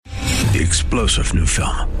The explosive new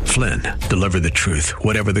film, Flynn, deliver the truth,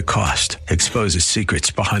 whatever the cost, exposes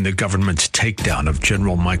secrets behind the government's takedown of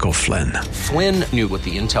General Michael Flynn. Flynn knew what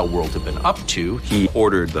the intel world had been up to. He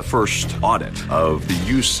ordered the first audit of the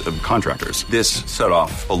use of contractors. This set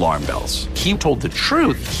off alarm bells. He told the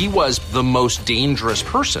truth. He was the most dangerous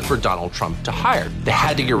person for Donald Trump to hire. They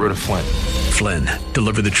had to get rid of Flynn. Flynn,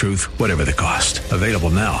 deliver the truth, whatever the cost. Available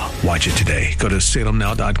now. Watch it today. Go to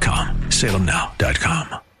salemnow.com.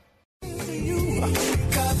 salemnow.com.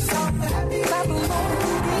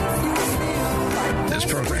 This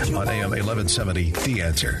program on AM 1170, The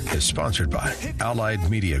Answer, is sponsored by Allied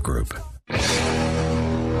Media Group.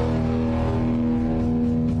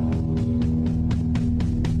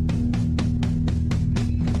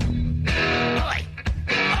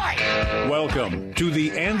 Welcome to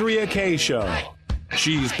the Andrea Kaye Show.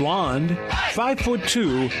 She's blonde,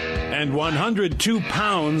 5'2", and 102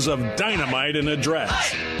 pounds of dynamite in a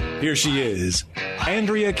dress. Here she is,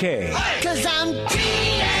 Andrea Kaye. 'Cause I'm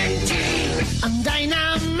TNT, I'm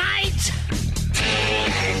dynamite.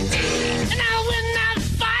 TNT, and I will not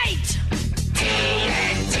fight.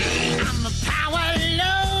 TNT, I'm a power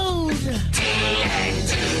load.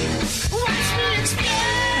 TNT, watch me explode.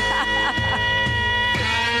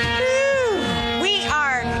 We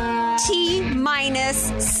are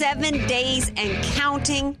T-minus 7 days and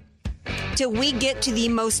counting till we get to the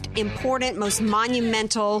most important, most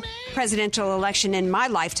monumental presidential election in my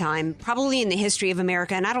lifetime, probably in the history of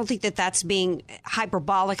America. And I don't think that that's being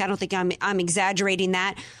hyperbolic. I don't think I'm exaggerating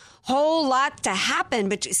that. Whole lot to happen,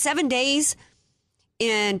 but 7 days,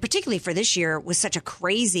 and particularly for this year, was such a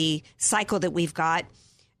crazy cycle that we've got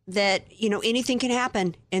that, you know, anything can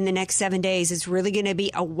happen in the next 7 days. It's really going to be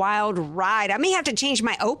a wild ride. I may have to change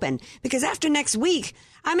my open because after next week,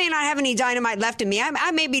 I may not have any dynamite left in me.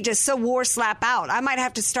 I may be just so war slap out. I might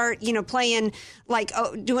have to start, you know, playing like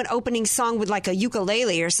do an opening song with like a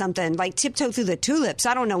ukulele or something, like Tiptoe Through the Tulips.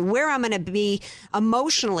 I don't know where I'm going to be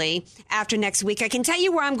emotionally after next week. I can tell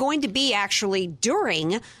you where I'm going to be actually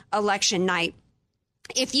during election night.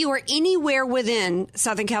 If you are anywhere within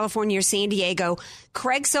Southern California or San Diego,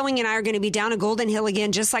 Craig Sewing and I are going to be down at Golden Hill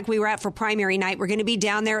again, just like we were at for primary night. We're going to be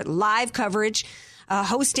down there, live coverage,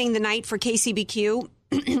 hosting the night for KCBQ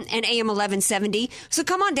and AM 1170. So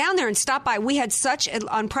come on down there and stop by. We had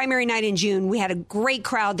on primary night in June, we had a great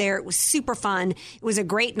crowd there. It was super fun. It was a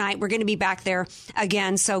great night. We're going to be back there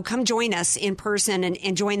again. So come join us in person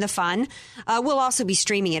and join the fun. We'll also be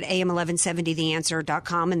streaming at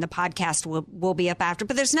AM1170theanswer.com, and the podcast will be up after.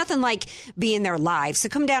 But there's nothing like being there live. So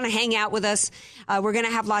come down and hang out with us. We're going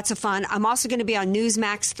to have lots of fun. I'm also going to be on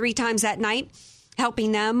Newsmax 3 times that night,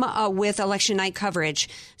 helping them with election night coverage.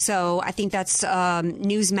 So I think that's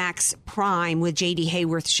Newsmax Prime with J.D.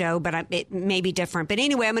 Hayworth's show, but it may be different. But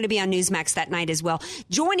anyway, I'm going to be on Newsmax that night as well.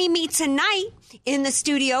 Joining me tonight in the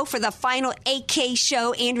studio for the final AK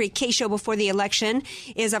show, Andrea Kaye Show before the election,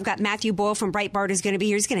 is I've got Matthew Boyle from Breitbart who's going to be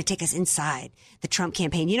here. He's going to take us inside the Trump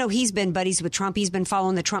campaign. You know, he's been buddies with Trump. He's been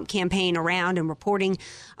following the Trump campaign around and reporting,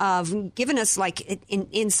 giving us like an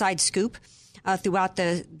inside scoop throughout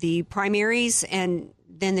the primaries and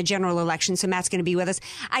then the general election. So Matt's going to be with us.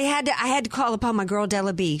 I had to call upon my girl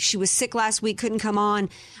Della B. She was sick last week, couldn't come on.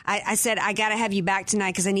 I said, I got to have you back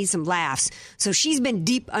tonight because I need some laughs. So she's been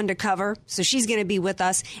deep undercover. So she's going to be with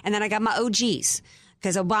us. And then I got my OGs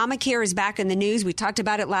because Obamacare is back in the news. We talked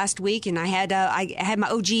about it last week, and I had my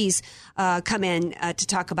OGs come in to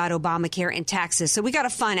talk about Obamacare and taxes. So we got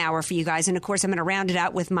a fun hour for you guys. And, of course, I'm going to round it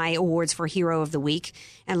out with my awards for Hero of the Week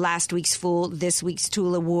and last week's Fool, this week's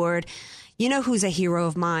Tool Award. You know who's a hero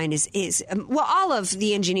of mine is all of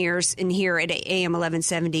the engineers in here at AM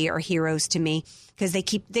 1170 are heroes to me because they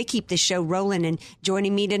keep the show rolling. And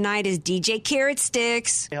joining me tonight is DJ Carrot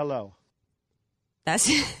Sticks. Hello. That's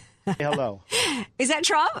Hello. Is that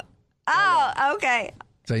Trump? Oh, okay.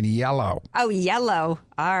 Saying yellow. Oh, yellow.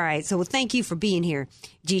 All right. So thank you for being here,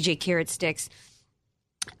 DJ Carrot Sticks.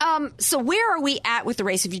 So where are we at with the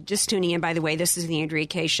race? If you're just tuning in, by the way, this is the Andrea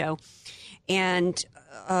Kaye Show. And,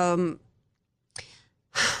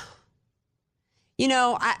 you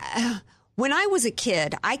know, when I was a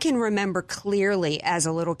kid, I can remember clearly as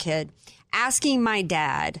a little kid asking my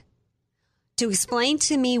dad to explain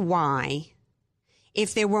to me why,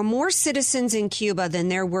 if there were more citizens in Cuba than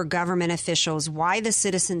there were government officials, why the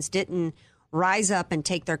citizens didn't rise up and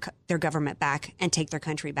take their government back and take their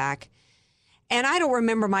country back. And I don't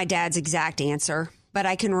remember my dad's exact answer, but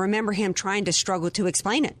I can remember him trying to struggle to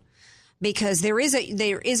explain it because there is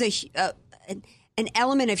an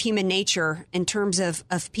element of human nature in terms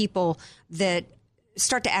of people that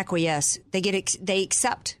start to acquiesce. They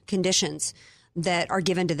accept conditions that are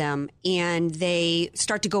given to them, and they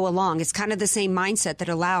start to go along. It's kind of the same mindset that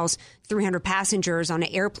allows 300 passengers on an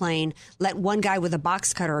airplane, let one guy with a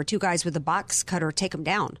box cutter or two guys with a box cutter take them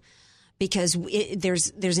down. Because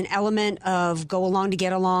there's an element of go along to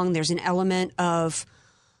get along. There's an element of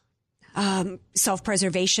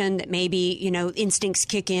self-preservation that maybe, instincts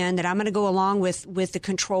kick in, that I'm going to go along with the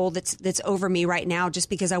control that's over me right now just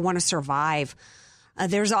because I want to survive.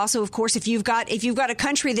 There's also, of course, if you've got a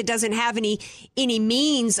country that doesn't have any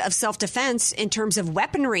means of self-defense in terms of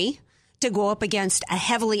weaponry to go up against a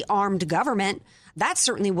heavily armed government, that's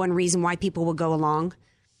certainly one reason why people will go along.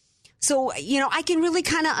 So, I can really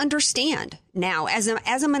kind of understand now as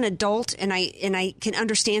I'm an adult, and I can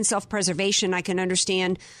understand self-preservation. I can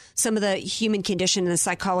understand some of the human condition and the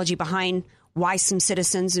psychology behind why some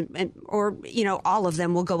citizens or all of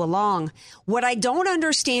them will go along. What I don't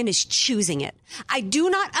understand is choosing it. I do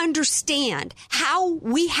not understand how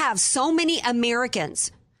we have so many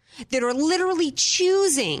Americans that are literally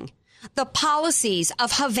choosing the policies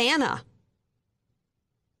of Havana.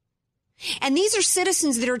 And these are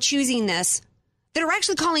citizens that are choosing this, that are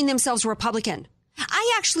actually calling themselves Republican.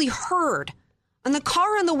 I actually heard on the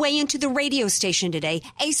car on the way into the radio station today,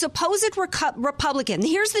 a supposed Republican.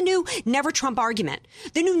 Here's the new Never Trump argument.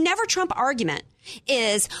 The new Never Trump argument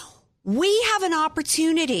is we have an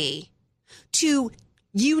opportunity to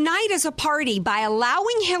unite as a party by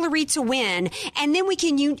allowing Hillary to win, and then we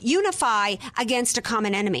can unify against a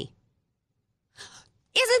common enemy.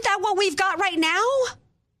 Isn't that what we've got right now?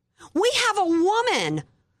 We have a woman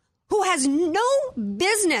who has no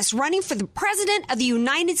business running for the president of the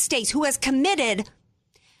United States, who has committed,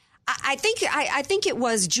 I think it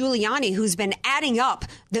was Giuliani who's been adding up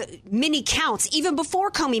the many counts even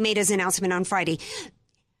before Comey made his announcement on Friday.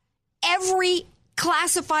 Every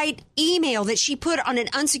classified email that she put on an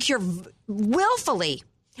unsecured, willfully,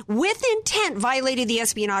 with intent, violated the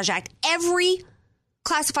Espionage Act. Every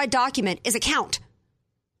classified document is a count.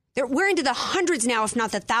 We're into the hundreds now, if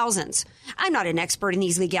not the thousands. I'm not an expert in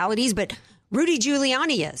these legalities, but Rudy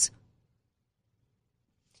Giuliani is.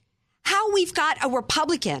 How we've got a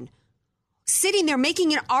Republican sitting there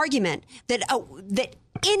making an argument that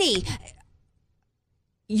any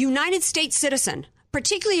United States citizen,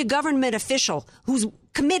 particularly a government official who's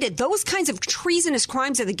committed those kinds of treasonous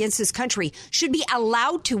crimes against this country, should be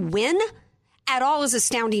allowed to win at all is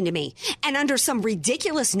astounding to me. And under some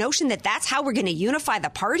ridiculous notion that that's how we're going to unify the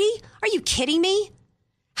party? Are you kidding me?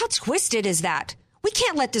 How twisted is that? We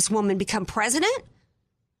can't let this woman become president.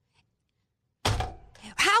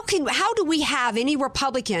 How do we have any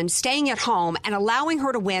Republican staying at home and allowing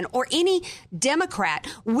her to win, or any Democrat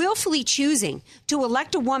willfully choosing to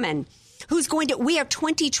elect a woman who's we have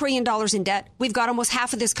 $20 trillion in debt. We've got almost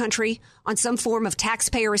half of this country on some form of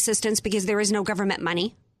taxpayer assistance because there is no government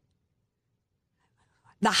money.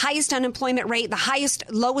 The highest unemployment rate, the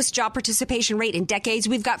lowest job participation rate in decades.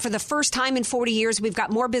 We've got, for the first time in 40 years, we've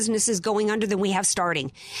got more businesses going under than we have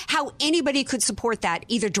starting. How anybody could support that,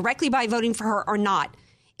 either directly by voting for her or not,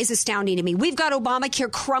 is astounding to me. We've got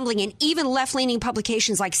Obamacare crumbling, and even left-leaning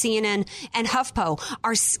publications like CNN and HuffPo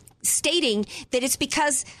are stating that it's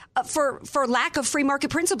because for lack of free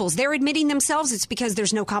market principles. They're admitting themselves it's because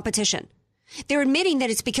there's no competition. They're admitting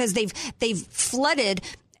that it's because they've flooded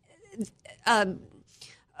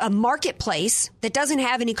a marketplace that doesn't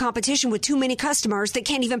have any competition with too many customers that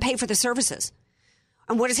can't even pay for the services.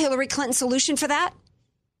 And what is Hillary Clinton's solution for that?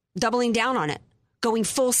 Doubling down on it, going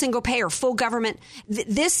full single payer, full government.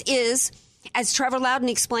 This is, as Trevor Loudon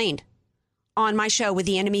explained on my show with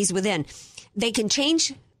The Enemies Within, they can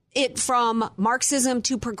change it from Marxism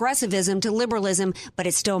to progressivism to liberalism, but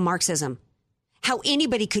it's still Marxism. How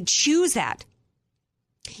anybody could choose that.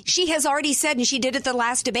 She has already said, and she did at the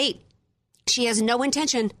last debate, she has no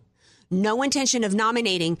intention of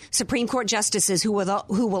nominating Supreme Court justices who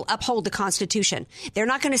will uphold the Constitution. They're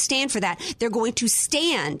not going to stand for that. They're going to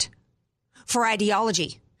stand for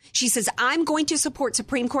ideology. She says, I'm going to support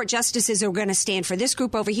Supreme Court justices who are going to stand for this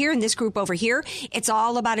group over here and this group over here. It's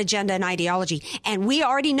all about agenda and ideology. And we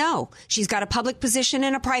already know she's got a public position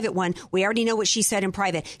and a private one. We already know what she said in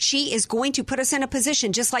private. She is going to put us in a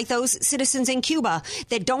position just like those citizens in Cuba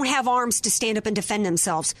that don't have arms to stand up and defend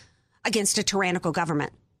themselves against a tyrannical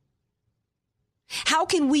government. How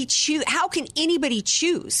can anybody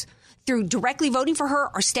choose through directly voting for her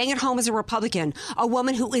or staying at home as a Republican, a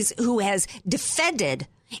woman who has defended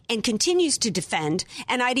and continues to defend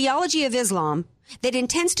an ideology of Islam that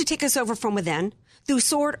intends to take us over from within through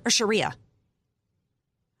sword or Sharia?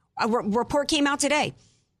 A report came out today.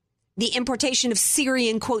 The importation of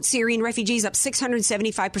Syrian refugees up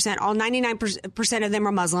 675%. All 99% of them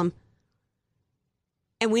are Muslim.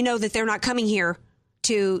 And we know that they're not coming here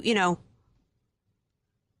to,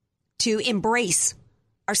 to embrace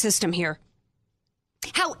our system here.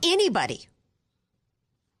 How anybody,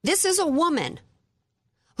 this is a woman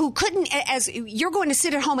who couldn't, as you're going to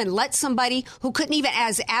sit at home and let somebody who couldn't even,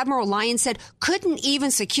 as Admiral Lyon said, couldn't even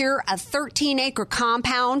secure a 13-acre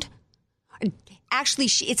compound. Actually,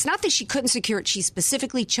 it's not that she couldn't secure it. She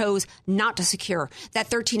specifically chose not to secure that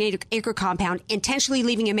 13-acre compound, intentionally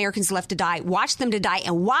leaving Americans left to die, watched them to die,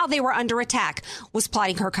 and while they were under attack, was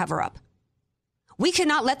plotting her cover-up. We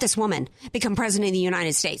cannot let this woman become president of the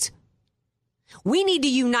United States. We need to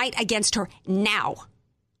unite against her now.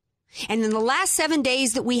 And in the last 7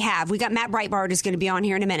 days that we got Matt Breitbart who's going to be on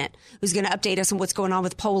here in a minute, who's going to update us on what's going on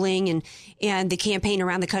with polling and the campaign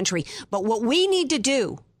around the country. But what we need to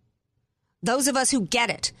do, those of us who get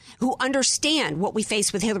it, who understand what we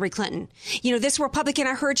face with Hillary Clinton. This Republican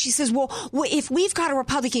I heard, she says, well, if we've got a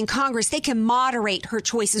Republican Congress, they can moderate her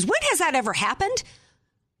choices. When has that ever happened?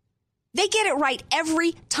 They get it right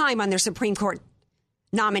every time on their Supreme Court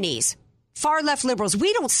nominees. Far left liberals,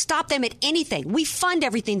 we don't stop them at anything. We fund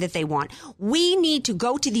everything that they want. We need to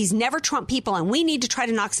go to these never Trump people and we need to try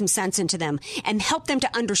to knock some sense into them and help them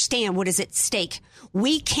to understand what is at stake.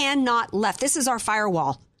 We cannot let. This is our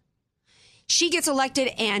firewall. She gets elected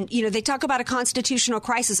and, they talk about a constitutional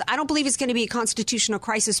crisis. I don't believe it's going to be a constitutional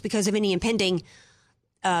crisis because of any impending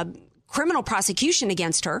criminal prosecution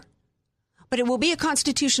against her. But it will be a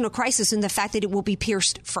constitutional crisis in the fact that it will be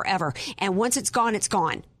pierced forever. And once it's gone, it's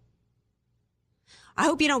gone. I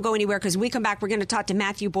hope you don't go anywhere because when we come back, we're going to talk to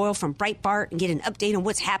Matthew Boyle from Breitbart and get an update on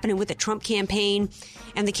what's happening with the Trump campaign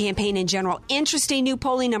and the campaign in general. Interesting new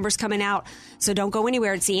polling numbers coming out. So don't go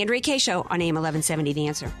anywhere. It's the Andrea Kaye Show on AM 1170, The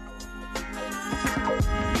Answer.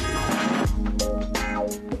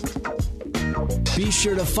 Be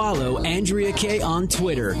sure to follow Andrea Kaye on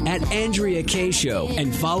Twitter at Andrea Kaye Show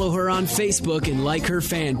and follow her on Facebook and like her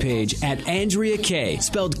fan page at Andrea Kaye,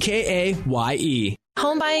 spelled Kaye.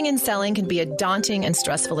 Home buying and selling can be a daunting and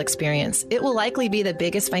stressful experience. It will likely be the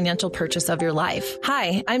biggest financial purchase of your life.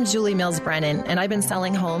 Hi, I'm Julie Mills Brennan, and I've been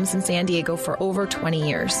selling homes in San Diego for over 20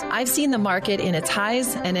 years. I've seen the market in its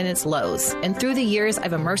highs and in its lows, and through the years,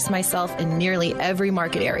 I've immersed myself in nearly every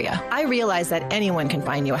market area. I realize that anyone can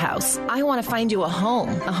find you a house. I want to find you a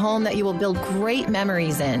home that you will build great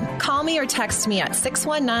memories in. Call me or text me at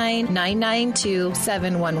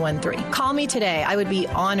 619-992-7113. Call me today. I would be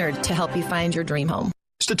honored to help you find your dream home.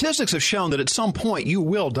 Statistics have shown that at some point you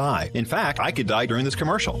will die. In fact, I could die during this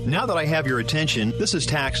commercial. Now that I have your attention, this is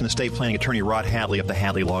tax and estate planning attorney Rod Hadley of the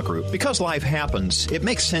Hadley Law Group. Because life happens, it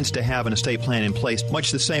makes sense to have an estate plan in place,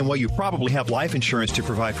 much the same way you probably have life insurance to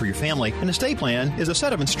provide for your family. An estate plan is a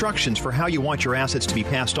set of instructions for how you want your assets to be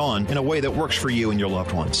passed on in a way that works for you and your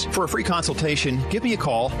loved ones. For a free consultation, give me a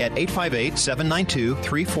call at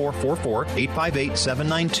 858-792-3444,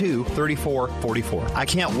 858-792-3444. I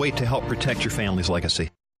can't wait to help protect your family's legacy.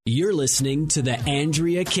 You're listening to The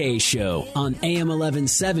Andrea Kaye Show on AM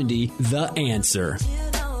 1170, The Answer.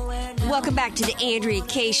 Welcome back to The Andrea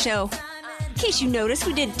Kaye Show. In case you noticed,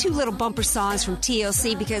 we did two little bumper songs from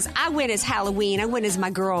TLC because I went as Halloween. I went as my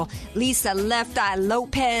girl, Lisa Left Eye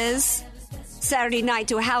Lopez, Saturday night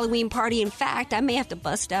to a Halloween party. In fact, I may have to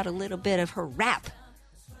bust out a little bit of her rap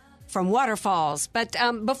from Waterfalls. But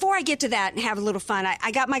before I get to that and have a little fun, I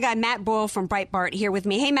got my guy Matt Boyle from Breitbart here with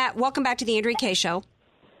me. Hey, Matt, welcome back to The Andrea Kaye Show.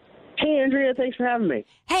 Hey, Andrea, thanks for having me.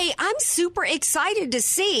 Hey, I'm super excited to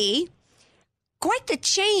see quite the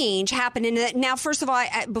change happening. Now, first of all,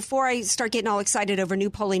 before I start getting all excited over new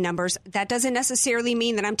polling numbers, that doesn't necessarily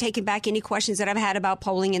mean that I'm taking back any questions that I've had about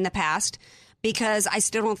polling in the past, because I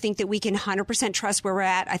still don't think that we can 100% trust where we're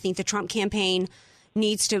at. I think the Trump campaign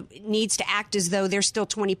needs to act as though they're still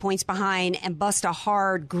 20 points behind and bust a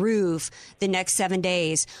hard groove the next 7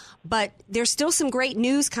 days. But there's still some great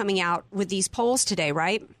news coming out with these polls today,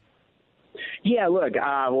 right? Yeah, look,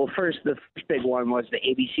 first, the first big one was the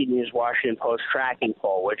ABC News Washington Post tracking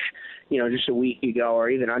poll, which, just a week ago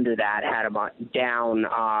or even under that had him down,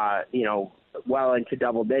 well into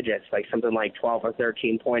double digits, like something like 12 or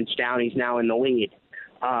 13 points down. He's now in the lead,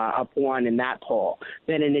 up one in that poll.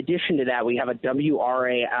 Then in addition to that, we have a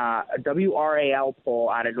WRAL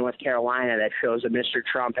poll out of North Carolina that shows that Mr.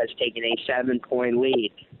 Trump has taken a 7-point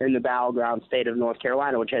lead in the battleground state of North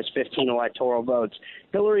Carolina, which has 15 electoral votes.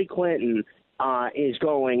 Hillary Clinton is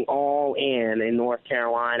going all in North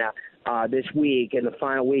Carolina this week, in the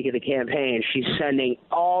final week of the campaign. She's sending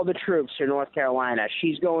all the troops to North Carolina.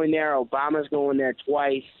 She's going there. Obama's going there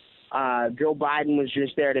twice. Joe Biden was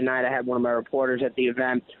just there tonight. I had one of my reporters at the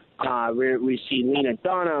event. We see Lena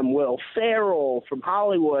Dunham, Will Ferrell from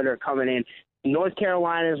Hollywood are coming in. North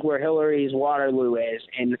Carolina is where Hillary's Waterloo is,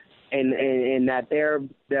 and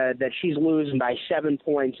that she's losing by 7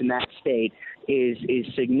 points in that state is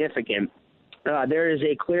significant. There is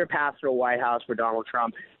a clear path to the White House for Donald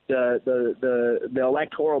Trump. The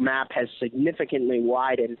electoral map has significantly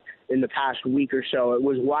widened in the past week or so. It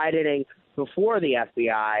was widening before the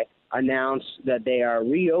FBI announced that they are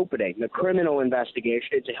reopening the criminal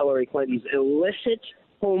investigation into Hillary Clinton's illicit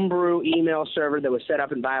homebrew email server that was set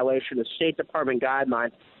up in violation of State Department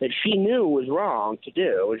guidelines that she knew was wrong to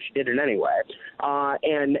do, and she did it anyway.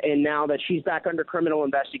 And now that she's back under criminal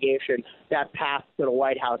investigation, that path to the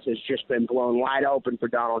White House has just been blown wide open for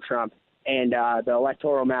Donald Trump, and the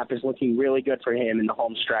electoral map is looking really good for him in the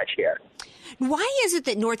home stretch here. Why is it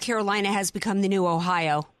that North Carolina has become the new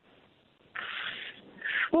Ohio?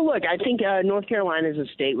 Well, look, I think North Carolina is a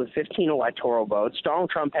state with 15 electoral votes.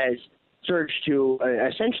 Donald Trump has surged to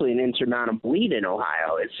essentially an insurmountable lead in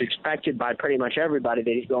Ohio. It's expected by pretty much everybody that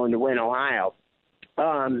he's going to win Ohio.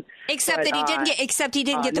 Except he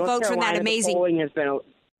didn't get the vote from that amazing. Polling has been.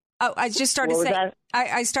 I just started to say.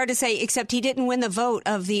 I started to say, except he didn't win the vote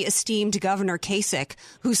of the esteemed Governor Kasich,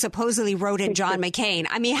 who supposedly wrote in John McCain.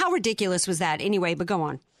 I mean, how ridiculous was that? Anyway, but go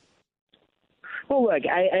on. Well, look,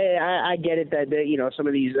 I get it that some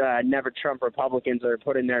of these never Trump Republicans are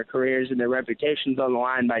putting their careers and their reputations on the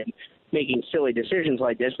line by making silly decisions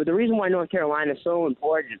like this. But the reason why North Carolina is so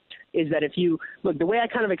important is that if you look, the way I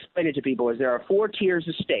kind of explain it to people is there are 4 tiers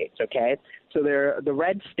of states, okay? So there are the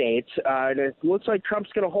red states, and it looks like Trump's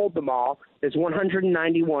going to hold them all. There's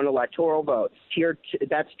 191 electoral votes.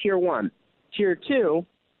 That's tier 1. Tier 2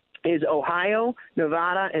 is Ohio,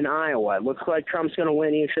 Nevada, and Iowa. It looks like Trump's going to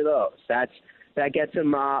win each of those. That gets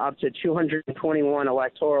him up to 221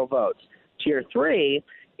 electoral votes. Tier 3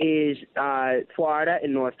 is Florida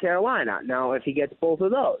and North Carolina. Now, if he gets both of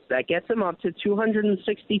those, that gets him up to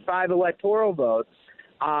 265 electoral votes.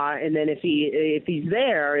 And then if he's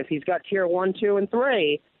there, if he's got tier 1, 2, and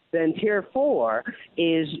 3, then tier 4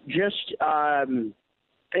 is just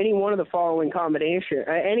any one of the following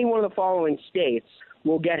states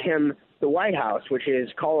will get him the White House, which is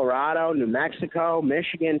Colorado, New Mexico,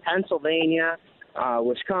 Michigan, Pennsylvania,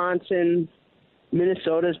 Wisconsin.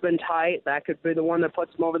 Minnesota's been tight. That could be the one that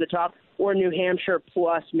puts them over the top. Or New Hampshire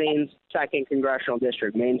plus Maine's 2nd congressional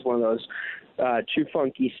district. Maine's one of those 2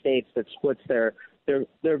 funky states that splits their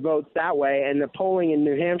votes that way. And the polling in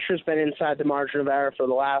New Hampshire's been inside the margin of error for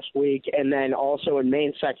the last week. And then also in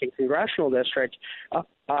Maine's 2nd congressional district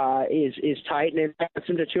is tight, and it gets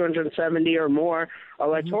into 270 or more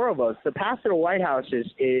electoral votes. The path to the White House is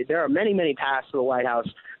there are many, many paths to the White House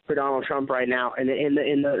for Donald Trump right now, and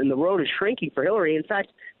the road is shrinking for Hillary. In fact,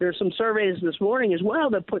 there are some surveys this morning as well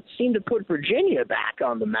that seem to put Virginia back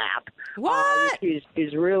on the map. What? Which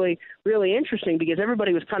is really, really interesting because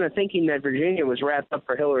everybody was kind of thinking that Virginia was wrapped up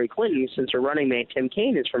for Hillary Clinton since her running mate Tim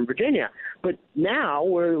Kaine is from Virginia. But now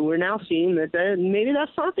we're now seeing that maybe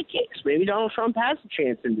that's not the case. Maybe Donald Trump has a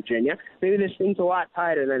chance in Virginia. Maybe this thing's a lot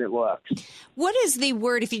tighter than it looks. What is the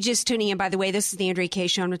word, if you're just tuning in, by the way, this is the Andrea Kaye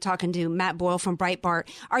Show. I'm talking to Matt Boyle from Breitbart.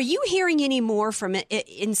 Are you hearing any more from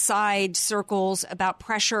inside circles about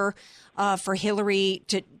pressure for Hillary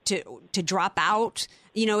to drop out?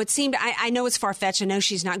 It seemed, I know it's far-fetched. I know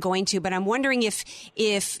she's not going to, but I'm wondering if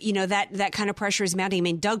that kind of pressure is mounting. I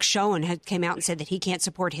mean, Doug Schoen came out and said that he can't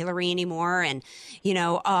support Hillary anymore. And,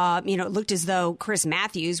 it looked as though Chris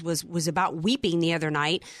Matthews was about weeping the other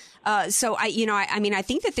night. So I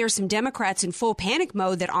think that there's some Democrats in full panic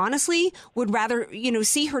mode that honestly would rather,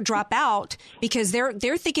 see her drop out because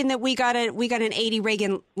they're thinking that we got an 80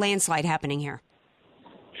 Reagan landslide happening here.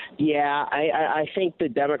 Yeah, I think the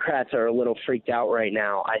Democrats are a little freaked out right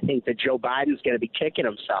now. I think that Joe Biden's going to be kicking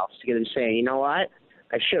himself. He's going to be saying, you know what,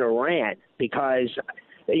 I should have ran because,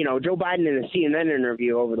 Joe Biden in a CNN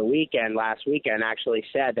interview over the last weekend, actually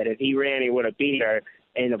said that if he ran, he would have beat her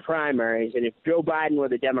in the primaries. And if Joe Biden were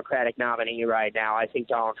the Democratic nominee right now, I think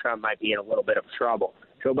Donald Trump might be in a little bit of trouble.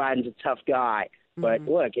 Joe Biden's a tough guy. But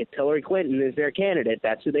look, if Hillary Clinton is their candidate,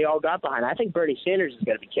 that's who they all got behind. I think Bernie Sanders is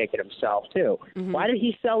going to be kicking himself, too. Mm-hmm. Why did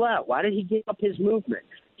he sell out? Why did he give up his movement?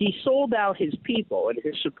 He sold out his people and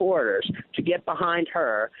his supporters to get behind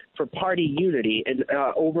her for party unity and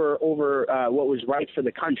over what was right for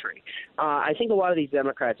the country. I think a lot of these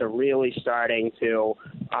Democrats are really starting to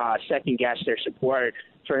second-guess their support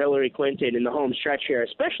for Hillary Clinton in the home stretch here,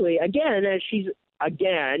 especially, again, as she's,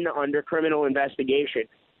 again, under criminal investigation.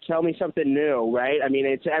 Tell me something new, right? I mean,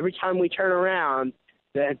 it's every time we turn around,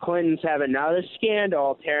 the Clintons have another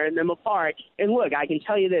scandal tearing them apart. And look, I can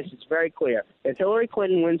tell you this, it's very clear. If Hillary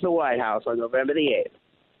Clinton wins the White House on November the 8th,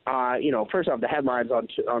 First off, the headlines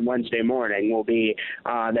on Wednesday morning will be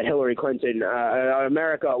that Hillary Clinton,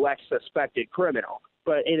 America elects suspected criminal.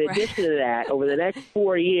 But in addition to that, over the next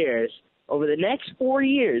 4 years,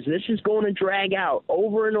 this is going to drag out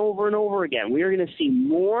over and over and over again. We are going to see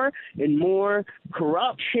more and more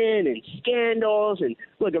corruption and scandals. And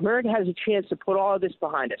look, America has a chance to put all of this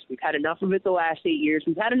behind us. We've had enough of it the last 8 years.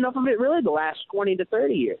 We've had enough of it really the last 20 to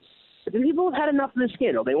 30 years. But the people have had enough of the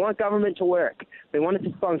scandal. They want government to work. They want it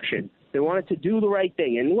to function. They want it to do the right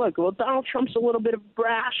thing. And look, well, Donald Trump's a little bit of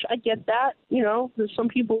brash. I get that. There's some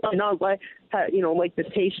people might not like the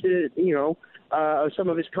taste of some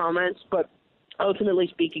of his comments, but ultimately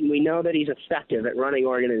speaking, we know that he's effective at running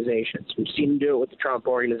organizations. We've seen him do it with the Trump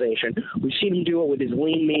organization. We've seen him do it with his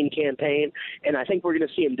Lean Mean campaign, and I think we're going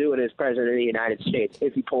to see him do it as president of the United States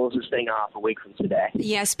if he pulls this thing off a week from today.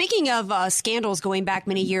 Yeah, speaking of scandals going back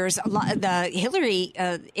many years, the Hillary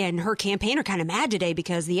and her campaign are kind of mad today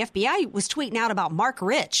because the FBI was tweeting out about Mark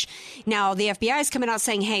Rich. Now, the FBI is coming out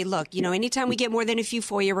saying, hey, look, anytime we get more than a few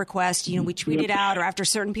FOIA requests, we tweet it out, or after a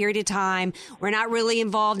certain period of time, we're not really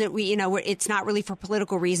involved. It's not really for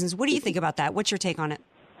political reasons. What do you think about that? What's your take on it?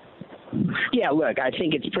 Yeah, look, I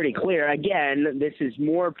think it's pretty clear. Again, this is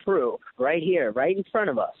more proof right here, right in front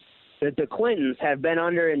of us, that the Clintons have been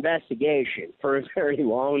under investigation for a very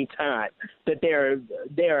long time, that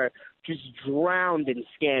they're just drowned in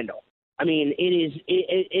scandal. I mean,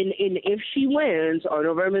 if she wins on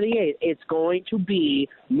November the 8th, it's going to be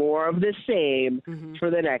more of the same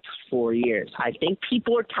for the next 4 years. I think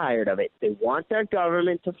people are tired of it. They want their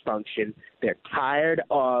government to function. They're tired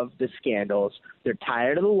of the scandals. They're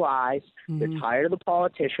tired of the lies. They're tired of the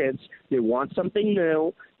politicians. They want something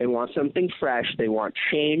new. They want something fresh. They want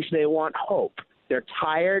change. They want hope. They're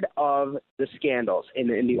tired of the scandals,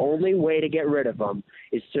 and the only way to get rid of them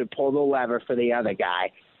is to pull the lever for the other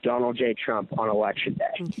guy, Donald J. Trump, on Election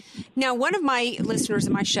Day. Now, one of my listeners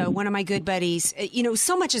of my show, one of my good buddies,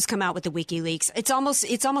 so much has come out with the WikiLeaks. It's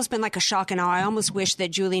almost been like a shock and awe. I almost wish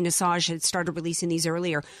that Julian Assange had started releasing these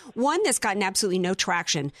earlier. One that's gotten absolutely no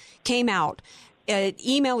traction came out. An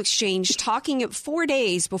email exchange talking 4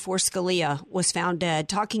 days before Scalia was found dead,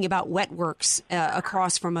 talking about wet works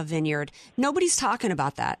across from a vineyard. Nobody's talking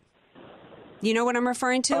about that. You know what I'm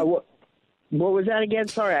referring to? What was that again?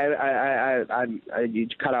 Sorry, you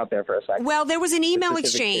cut out there for a second. Well, there was an email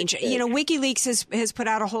exchange. WikiLeaks has put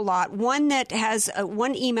out a whole lot. One that has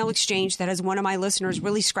one email exchange that has one of my listeners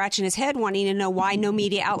really scratching his head, wanting to know why no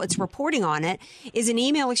media outlets reporting on it, is an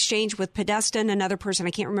email exchange with Podesta and another person,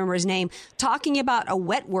 I can't remember his name, talking about a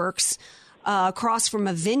wet works across from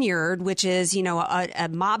a vineyard, which is, a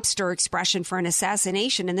mobster expression for an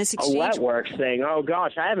assassination. In this exchange, a wet works thing. Oh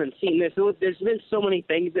gosh, I haven't seen this. There's been so many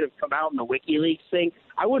things that have come out in the WikiLeaks thing.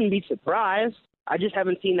 I wouldn't be surprised. I just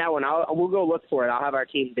haven't seen that one. We'll go look for it. I'll have our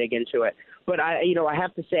team dig into it. But I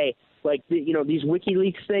have to say, these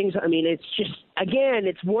WikiLeaks things, I mean, it's just, again,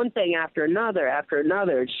 it's one thing after another.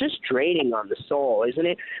 It's just draining on the soul, isn't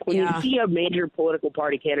it? When you see a major political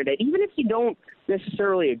party candidate, even if you don't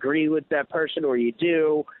necessarily agree with that person, or you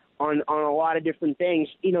do on a lot of different things,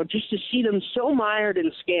 just to see them so mired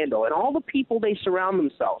in scandal and all the people they surround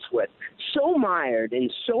themselves with, so mired in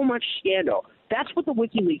so much scandal. That's what the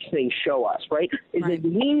WikiLeaks things show us, right? Is that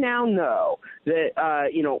we now know that,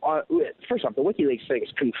 first off, the WikiLeaks thing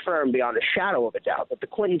is confirmed beyond a shadow of a doubt that the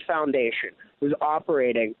Clinton Foundation was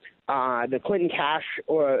operating the Clinton Cash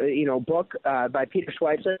book by Peter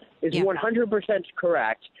Schweizer is 100%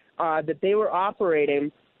 correct, that they were operating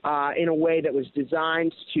in a way that was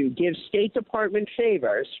designed to give State Department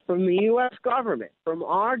favors from the U.S. government, from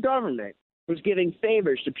our government, was giving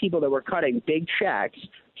favors to people that were cutting big checks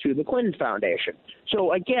to the Clinton Foundation.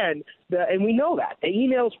 So again, and we know that. The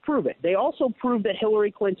emails prove it. They also prove that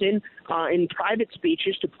Hillary Clinton, in private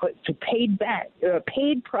speeches,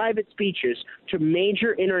 paid private speeches to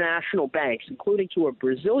major international banks, including to a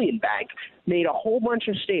Brazilian bank, made a whole bunch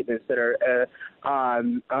of statements that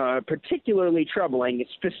are particularly troubling,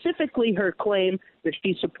 specifically her claim that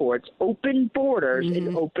she supports open borders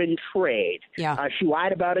and open trade. She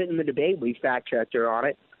lied about it in the debate. We fact-checked her on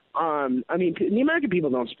it. The American people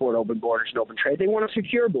don't support open borders and open trade. They want a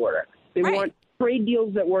secure border. They want trade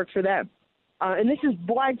deals that work for them. And this is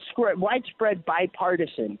widespread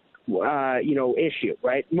bipartisan, issue,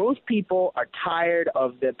 right? Most people are tired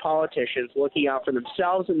of the politicians looking out for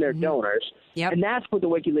themselves and their donors. And that's what the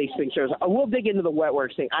WikiLeaks thing shows. We'll dig into the wet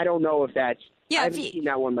works thing. I don't know if that's I haven't seen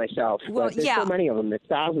that one myself. Well, but there's so many of them. There's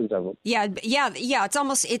thousands of them. Yeah.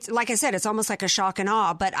 It's like I said, it's almost like a shock and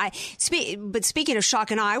awe. But speaking of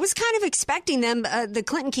shock and awe, I was kind of expecting the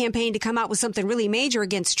Clinton campaign to come out with something really major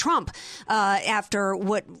against Trump after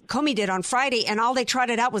what Comey did on Friday, and all they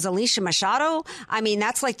trotted out was Alicia Machado. I mean,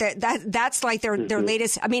 that's like their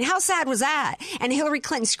latest. I mean, how sad was that? And Hillary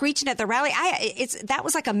Clinton screeching at the rally. That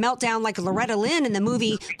was like a meltdown, like Loretta Lynn in the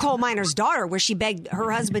movie Coal Miner's Daughter, where she begged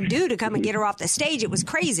her husband to come and get her off the stage. It was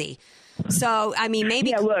crazy. So, I mean,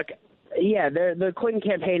 maybe. Yeah, look. Yeah, the Clinton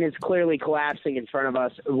campaign is clearly collapsing in front of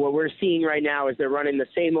us. What we're seeing right now is they're running the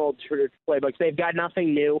same old playbooks. They've got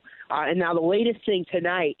nothing new. And now the latest thing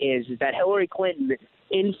tonight is that Hillary Clinton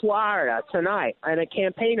in Florida tonight at a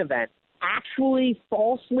campaign event actually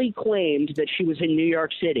falsely claimed that she was in New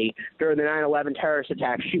York City during the 9/11 terrorist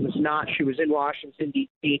attack. She was not. She was in Washington,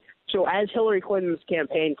 D.C. So as Hillary Clinton's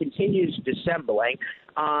campaign continues dissembling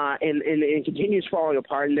and continues falling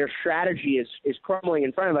apart, and their strategy is crumbling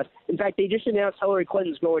in front of us. In fact, they just announced Hillary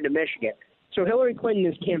Clinton's going to Michigan. So Hillary Clinton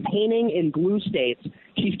is campaigning in blue states.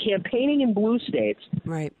 She's campaigning in blue states.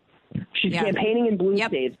 Right. She's campaigning in blue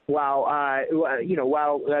states while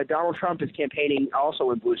Donald Trump is campaigning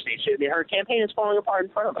also in blue states. Her campaign is falling apart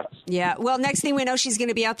in front of us. Yeah. Well, next thing we know, she's going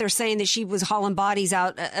to be out there saying that she was hauling bodies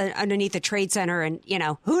out underneath the Trade Center. And,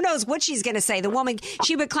 who knows what she's going to say. The woman,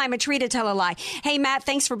 she would climb a tree to tell a lie. Hey, Matt,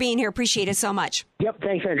 thanks for being here. Appreciate it so much. Yep.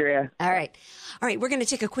 Thanks, Andrea. All right. We're going to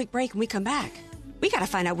take a quick break. When we come back, we got to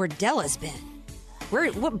find out where Della's been.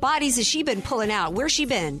 What bodies has she been pulling out? Where's she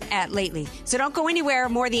been at lately? So don't go anywhere.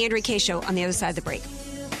 More of the Andrea Kaye Show on the other side of the break.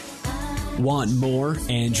 Want more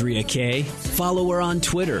Andrea Kaye? Follow her on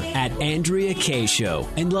Twitter at Andrea Kaye Show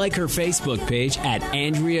and like her Facebook page at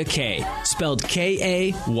Andrea Kaye, spelled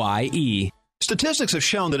Kaye. Statistics have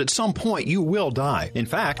shown that at some point you will die. In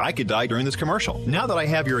fact, I could die during this commercial. Now that I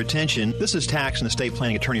have your attention, this is tax and estate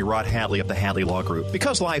planning attorney Rod Hadley of the Hadley Law Group.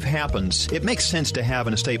 Because life happens, it makes sense to have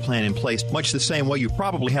an estate plan in place, much the same way you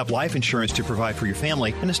probably have life insurance to provide for your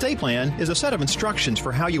family. An estate plan is a set of instructions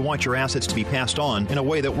for how you want your assets to be passed on in a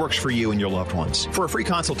way that works for you and your loved ones. For a free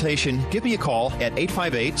consultation, give me a call at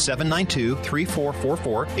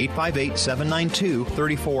 858-792-3444,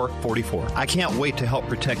 858-792-3444. I can't wait to help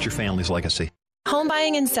protect your family's legacy. Home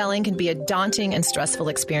buying and selling can be a daunting and stressful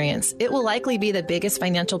experience. It will likely be the biggest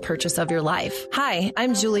financial purchase of your life. Hi,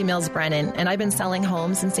 I'm Julie Mills Brennan, and I've been selling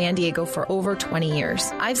homes in San Diego for over 20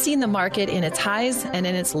 years. I've seen the market in its highs and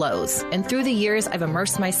in its lows, and through the years, I've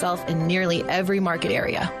immersed myself in nearly every market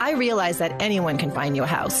area. I realize that anyone can find you a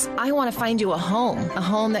house. I want to find you a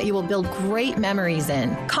home that you will build great memories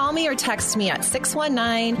in. Call me or text me at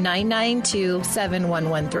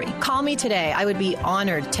 619-992-7113. Call me today. I would be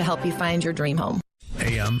honored to help you find your dream home.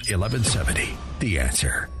 AM 1170, The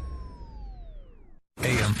Answer.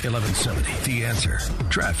 AM 1170, The Answer.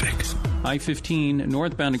 Traffic. I-15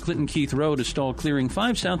 northbound at Clinton Keith Road, a stall clearing.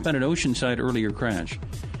 5 southbound at Oceanside, earlier crash.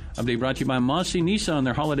 Update brought to you by Mossy Nissan.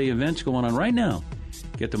 Their holiday events going on right now.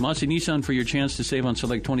 Get the Mossy Nissan for your chance to save on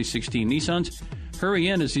select 2016 Nissans. Hurry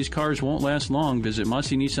in, as these cars won't last long. Visit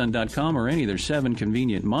MossyNissan.com or any of their 7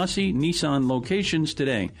 convenient Mossy Nissan locations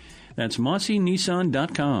today. That's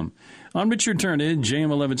MossyNissan.com. I'm Richard Turnage, JM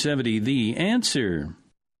 1170, The Answer.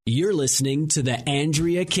 You're listening to The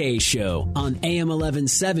Andrea Kaye Show on AM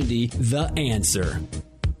 1170, The Answer.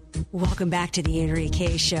 Welcome back to The Andrea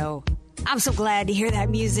Kaye Show. I'm so glad to hear that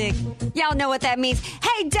music. Y'all know what that means.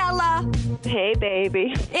 Hey, Della. Hey,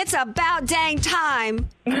 baby. It's about dang time,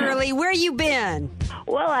 girlie. Where you been?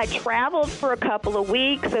 Well, I traveled for a couple of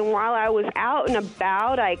weeks, and while I was out and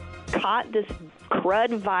about, I caught this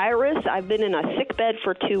crud virus. I've been in a sick bed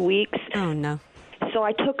for 2 weeks. Oh, no. So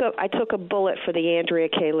I took a bullet for the Andrea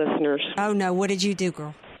Kaye listeners. Oh, no. What did you do,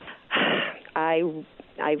 girl? I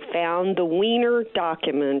found the Wiener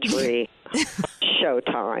documentary,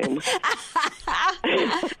 Showtime.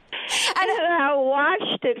 And I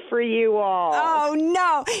watched it for you all. Oh,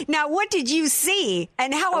 no. Now, what did you see?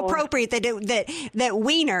 And how appropriate that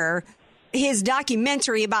Wiener, his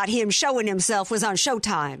documentary about him showing himself, was on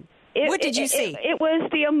Showtime. What did you see? It was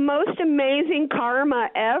the most amazing karma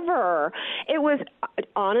ever. It was,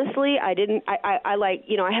 honestly, I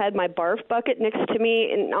had my barf bucket next to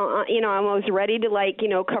me, and, I was ready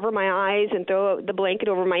to, cover my eyes and throw the blanket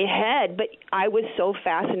over my head. But I was so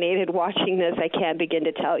fascinated watching this, I can't begin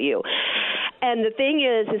to tell you. And the thing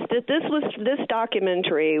is that this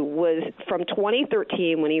documentary was from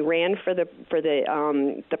 2013 when he ran for the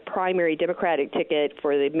primary Democratic ticket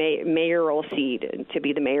for the mayoral seat to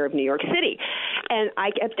be the mayor of New York City. And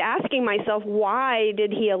I kept asking myself, why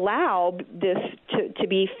did he allow this to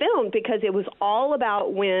be filmed? Because it was all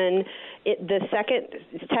about when the second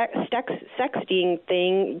sexting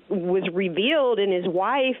thing was revealed in his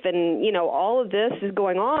wife, and all of this is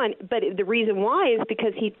going on. But the reason why is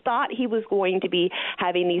because he thought he was going to be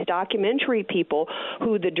having these documentary people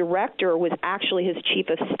who the director was actually his chief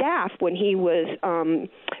of staff when he was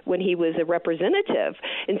a representative.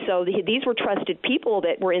 And so these were trusted people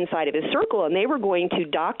that were inside of his circle, and they were going to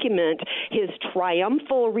document his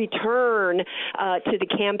triumphal return to the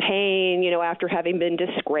campaign, after having been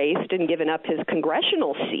disgraced and given up his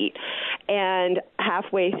congressional seat. And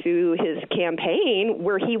halfway through his campaign,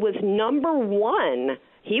 where he was number one,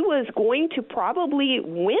 he was going to probably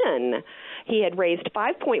win. He had raised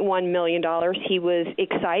 $5.1 million. He was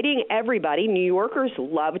exciting everybody. New Yorkers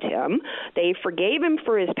loved him. They forgave him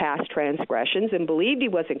for his past transgressions and believed he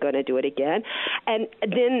wasn't going to do it again. And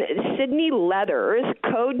then Sidney Leathers,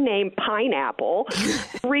 codename Pineapple,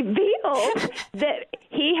 revealed that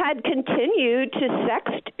he had continued to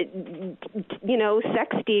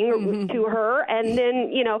sexting to her. And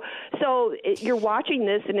then, so you're watching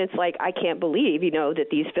this and it's like, I can't believe, that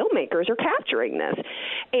these filmmakers are capturing this.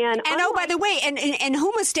 And oh, by the way, and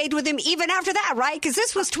Huma stayed with him even after that, right? Because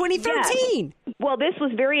this was 2013. Yes. Well, this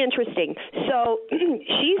was very interesting. So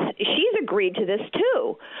she's agreed to this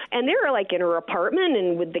too, and they were like in her apartment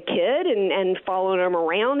and with the kid and following him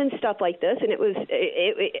around and stuff like this. And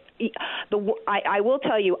I will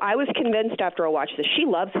tell you, I was convinced after I watched this. She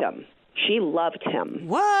loves him. She loved him.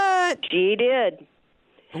 What? She did.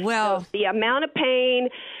 Well, so the amount of pain,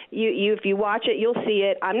 if you watch it, you'll see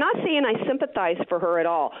it. I'm not saying I sympathize for her at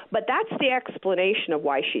all, but that's the explanation of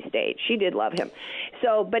why she stayed. She did love him.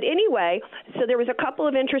 So, but anyway, so there was a couple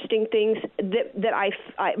of interesting things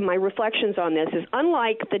that my reflections on this is,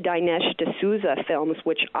 unlike the Dinesh D'Souza films,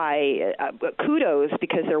 which I kudos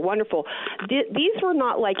because they're wonderful, these were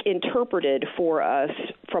not like interpreted for us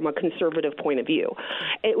from a conservative point of view.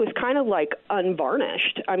 It was kind of like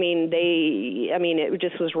unvarnished. It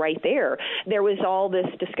just was right there. There was all this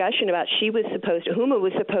discussion about Huma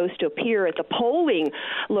was supposed to appear at the polling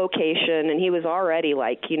location, and he was already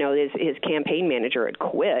like, his campaign manager had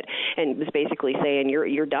quit and was basically saying,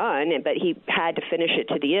 you're done. But he had to finish it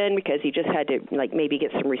to the end because he just had to maybe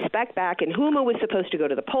get some respect back. And Huma was supposed to go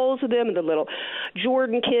to the polls with him, and the little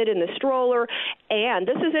Jordan kid in the stroller. And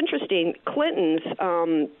this is interesting. Clinton's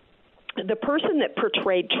the person that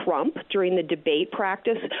portrayed Trump during the debate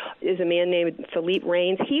practice is a man named Philippe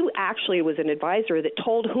Reines. He actually was an advisor that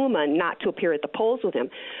told Huma not to appear at the polls with him.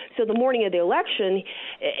 So the morning of the election,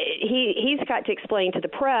 he's got to explain to the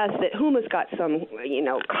press that Huma's got some,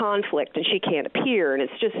 conflict and she can't appear. And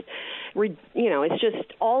it's just, it's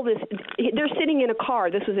just all this. They're sitting in a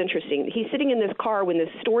car. This was interesting. He's sitting in this car when this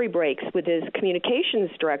story breaks with his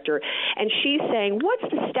communications director, and she's saying, what's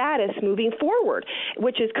the status moving forward,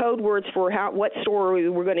 which is code words for what story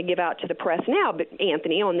we're going to give out to the press now, but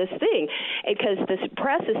Anthony, on this thing, because the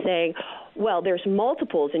press is saying, well, there's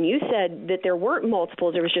multiples, and you said that there weren't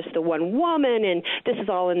multiples, there was just the one woman, and this is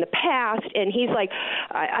all in the past. And he's like,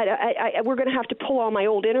 we're going to have to pull all my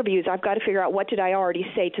old interviews. I've got to figure out what did I already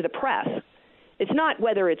say to the press. It's not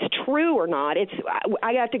whether it's true or not. It's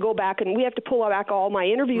I have to go back and we have to pull back all my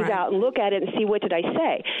interviews out and look at it and see what did I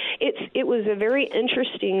say. It was a very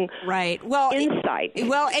interesting insight.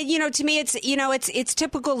 To me it's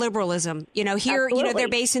typical liberalism. Here Absolutely. They're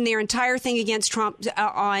basing their entire thing against Trump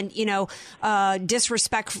on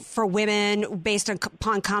disrespect for women based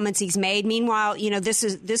upon comments he's made. Meanwhile, this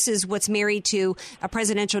is what's married to a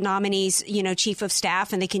presidential nominee's chief of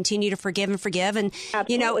staff, and they continue to forgive and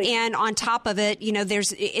Absolutely. and on top of it.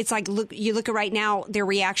 It's like you look at right now their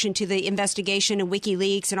reaction to the investigation and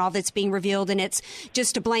WikiLeaks and all that's being revealed, and it's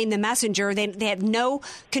just to blame the messenger. They have no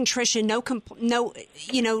contrition, nothing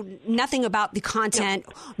about the content,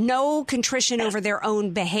 no contrition over their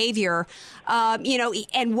own behavior.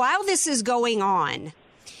 And while this is going on,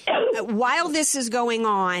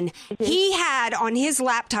 he had on his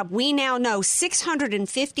laptop, we now know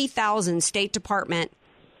 650,000 State Department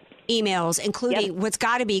emails, including what's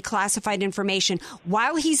got to be classified information,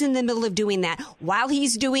 while he's in the middle of doing that, while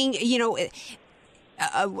he's doing,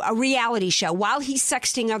 a reality show, while he's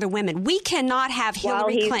sexting other women. We cannot have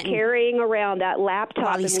Hillary Clinton. While he's carrying around that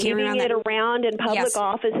laptop and leaving it around in public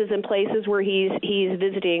offices and places where he's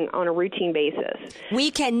visiting on a routine basis. We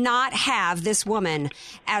cannot have this woman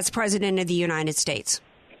as president of the United States.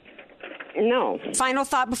 No. Final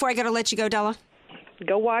thought before I got to let you go, Della?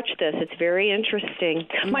 Go watch this. It's very interesting.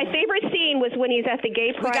 My favorite scene was when he's at the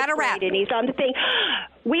gay pride parade and he's on the thing,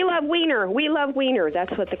 "We love Wiener. We love Wiener." That's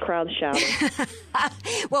what the crowd shouted.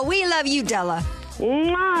 Well, we love you, Della.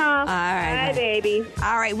 Mwah. All right. Bye, baby.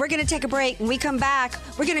 All right, we're going to take a break. When we come back,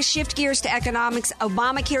 we're going to shift gears to economics.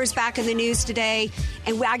 Obamacare is back in the news today,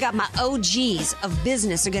 and I got my OGs of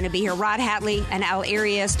business are going to be here. Rod Hatley and Al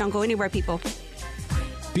Arias. Don't go anywhere, people.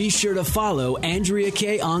 Be sure to follow Andrea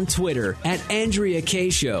Kaye on Twitter at Andrea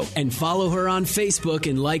Kaye Show and follow her on Facebook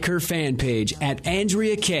and like her fan page at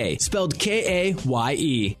Andrea Kaye, spelled Kaye.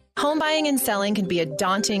 Home buying and selling can be a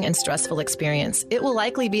daunting and stressful experience. It will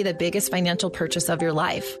likely be the biggest financial purchase of your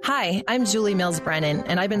life. Hi, I'm Julie Mills Brennan,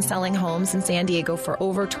 and I've been selling homes in San Diego for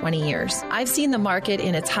over 20 years. I've seen the market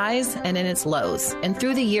in its highs and in its lows, and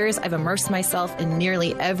through the years, I've immersed myself in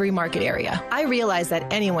nearly every market area. I realize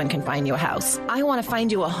that anyone can find you a house. I want to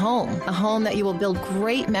find you a home that you will build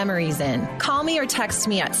great memories in. Call me or text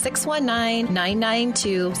me at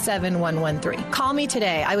 619-992-7113. Call me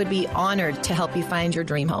today. I would be honored to help you find your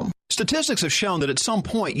dream home. Statistics have shown that at some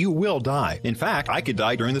point you will die. In fact, I could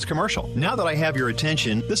die during this commercial. Now that I have your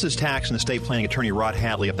attention, this is tax and estate planning attorney Rod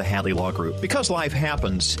Hatley of the Hatley Law Group. Because life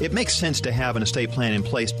happens, it makes sense to have an estate plan in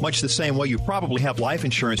place, much the same way you probably have life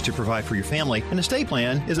insurance to provide for your family. An estate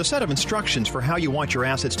plan is a set of instructions for how you want your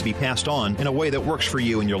assets to be passed on in a way that works for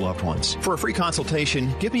you and your loved ones. For a free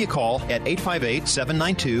consultation, give me a call at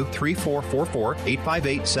 858-792-3444,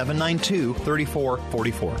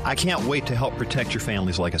 858-792-3444. I can't wait to help protect your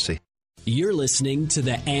family's legacy. You're listening to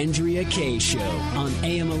The Andrea Kaye Show on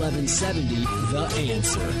AM 1170, The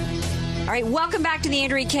Answer. All right, welcome back to the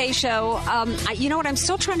Andrea Kaye Show. You know what? I'm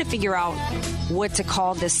still trying to figure out what to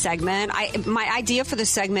call this segment. My idea for the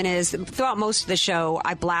segment is throughout most of the show,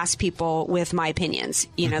 I blast people with my opinions.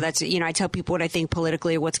 I tell people what I think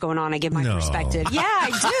politically or what's going on. I give my perspective. Yeah,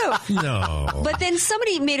 I do. No. But then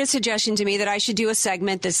somebody made a suggestion to me that I should do a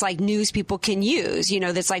segment that's like news people can use,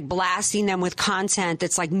 that's like blasting them with content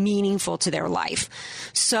that's like meaningful to their life.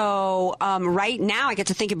 So right now, I get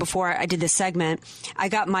to thinking before I did this segment, I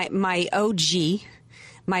got my OG,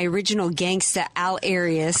 my original gangsta Al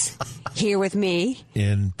Arias here with me.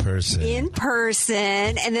 In person.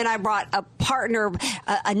 And then I brought a partner,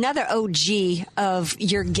 another OG of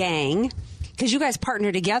your gang, because you guys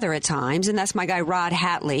partner together at times, and that's my guy Rod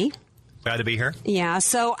Hatley. Glad to be here. Yeah,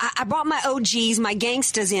 so I brought my OGs, my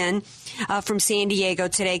gangstas in from San Diego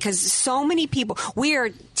today because so many people, we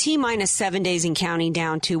are T-minus 7 days and counting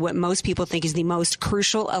down to what most people think is the most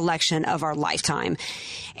crucial election of our lifetime.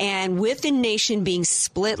 And with the nation being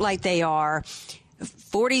split like they are,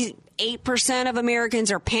 48% of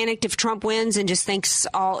Americans are panicked if Trump wins and just thinks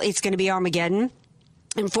it's going to be Armageddon.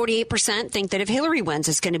 And 48% think that if Hillary wins,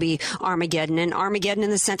 it's going to be Armageddon. And Armageddon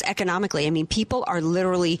in the sense economically. I mean, people are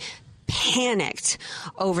literally panicked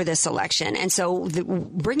over this election. And so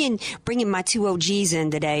bringing my two OGs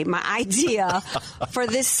in today, my idea for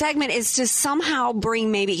this segment is to somehow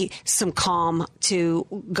bring maybe some calm to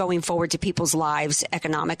going forward to people's lives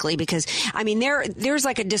economically, because I mean, there's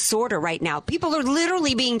like a disorder right now. People are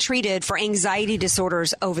literally being treated for anxiety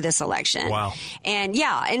disorders over this election. Wow. And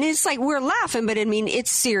yeah, and it's like we're laughing, but I mean,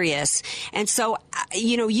 it's serious. And so,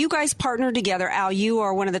 you guys partner together. Al, you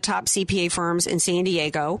are one of the top CPA firms in San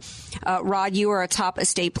Diego. Rod, you are a top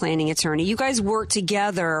estate planning attorney. You guys work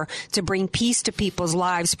together to bring peace to people's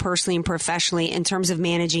lives personally and professionally in terms of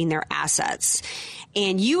managing their assets.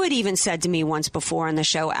 And you had even said to me once before on the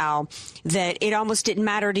show, Al, that it almost didn't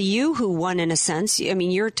matter to you who won in a sense. I mean,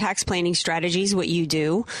 your tax planning strategy is what you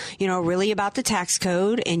do, really about the tax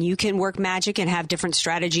code, and you can work magic and have different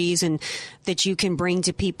strategies and that you can bring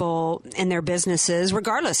to people and their businesses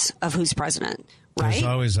regardless of who's president. Right? There's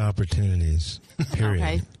always opportunities, period.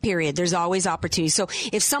 Okay, period. There's always opportunities. So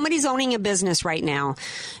if somebody's owning a business right now,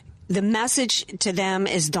 the message to them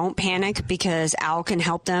is don't panic because Al can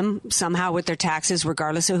help them somehow with their taxes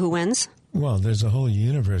regardless of who wins? Well, there's a whole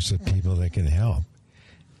universe of people that can help.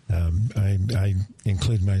 I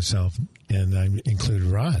include myself and I include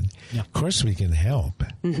Rod. Yeah. Of course we can help.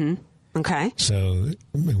 Mm-hmm. Okay. So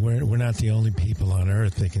we're not the only people on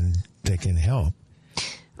earth that can help.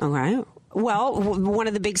 Okay. Well, one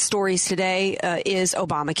of the big stories today is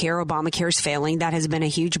Obamacare. Obamacare's failing. That has been a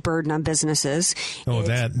huge burden on businesses. Oh,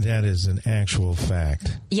 that is an actual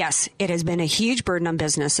fact. Yes, it has been a huge burden on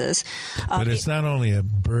businesses. But it's not only a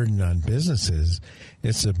burden on businesses;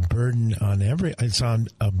 it's a burden on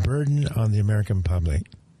a burden on the American public.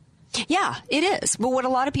 Yeah, it is. But what a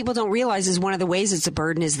lot of people don't realize is one of the ways it's a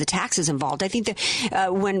burden is the taxes involved. I think that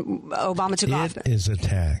when Obama took off... It is a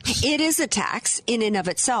tax. It is a tax in and of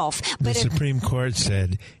itself. But the Supreme Court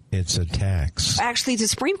said it's a tax. Actually, the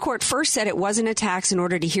Supreme Court first said it wasn't a tax in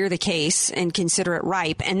order to hear the case and consider it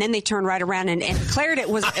ripe, and then they turned right around and declared it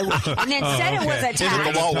was, and then said it was a tax. We're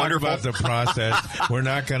going to talk about the process. We're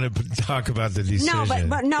not going to talk about the decision. No,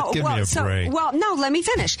 but no. Give me a break. No. Let me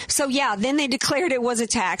finish. So yeah, then they declared it was a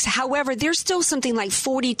tax. However, there's still something like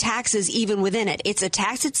 40 taxes even within it. It's a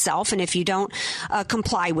tax itself, and if you don't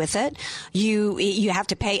comply with it, you have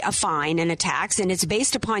to pay a fine and a tax, and it's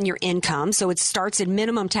based upon your income. So it starts at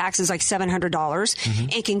minimum tax is like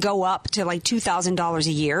 $700 and can go up to like $2,000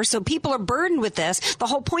 a year. So people are burdened with this. The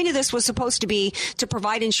whole point of this was supposed to be to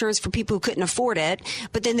provide insurance for people who couldn't afford it.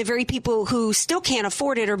 But then the very people who still can't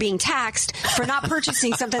afford it are being taxed for not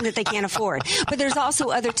purchasing something that they can't afford. But there's also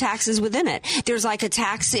other taxes within it. There's like a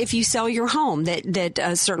tax if you sell your home that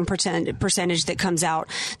a certain percentage that comes out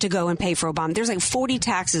to go and pay for Obama. There's like 40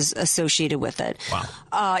 taxes associated with it.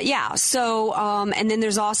 Wow. Yeah. So, and then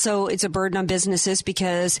there's also, it's a burden on businesses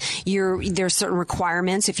because there's certain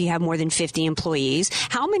requirements if you have more than 50 employees.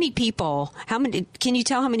 Can you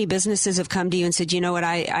tell how many businesses have come to you and said, you know what,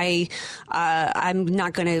 I'm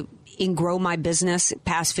not going to grow my business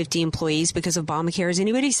past 50 employees because of Obamacare? Has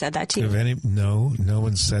anybody said that to you? No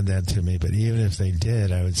one said that to me. But even if they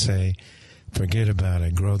did, I would say, forget about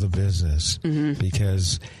it. Grow the business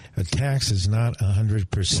because a tax is not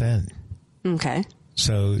 100%. Okay.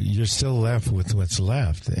 So you're still left with what's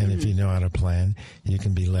left. And if you know how to plan, you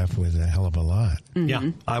can be left with a hell of a lot.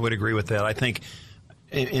 Yeah, I would agree with that. I think,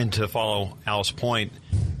 and to follow Al's point,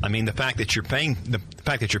 I mean, the fact that you're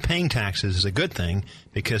paying taxes is a good thing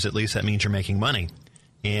because at least that means you're making money.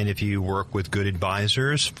 And if you work with good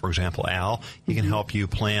advisors, for example, Al, he can help you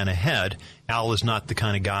plan ahead. Al is not the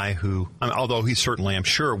kind of guy who, although he certainly, I'm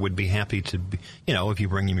sure, would be happy to, if you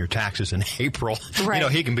bring him your taxes in April,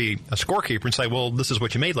 he can be a scorekeeper and say, well, this is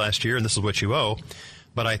what you made last year and this is what you owe.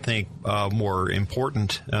 But I think more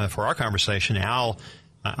important for our conversation, Al,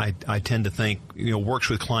 I tend to think, works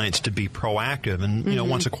with clients to be proactive and,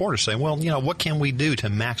 once a quarter say, well, what can we do to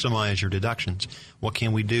maximize your deductions? What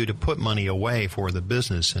can we do to put money away for the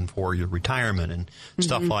business and for your retirement and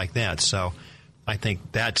stuff like that? So I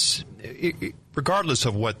think that's, regardless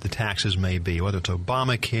of what the taxes may be, whether it's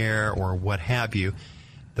Obamacare or what have you,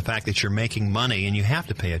 the fact that you're making money and you have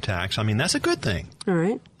to pay a tax, I mean, that's a good thing. All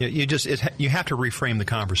right. You have to reframe the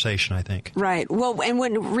conversation, I think. Right. Well, and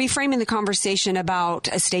when reframing the conversation about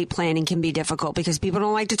estate planning can be difficult because people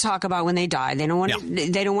don't like to talk about when they die. They don't want to.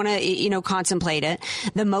 They don't want to, contemplate it.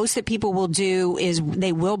 The most that people will do is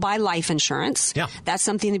they will buy life insurance. Yeah. That's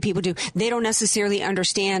something that people do. They don't necessarily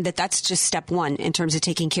understand that that's just step one in terms of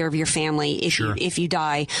taking care of your family if you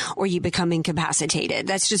die or you become incapacitated.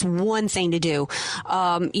 That's just one thing to do.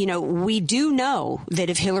 We do know that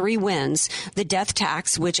if Hillary wins, the death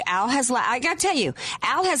tax, which Al has, I got to tell you,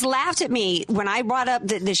 Al has laughed at me when I brought up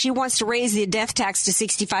that she wants to raise the death tax to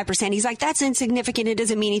 65%. He's like, that's insignificant. It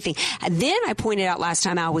doesn't mean anything. And then I pointed out last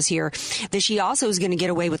time Al was here that she also is going to get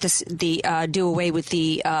away with do away with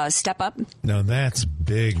the step up. No, that's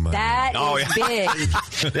big money. That is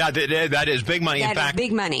big. That is big money. That in fact, is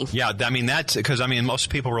big money. Yeah, I mean, that's because, most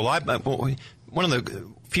people rely. One of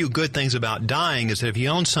the few good things about dying is that if you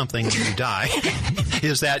own something when you die,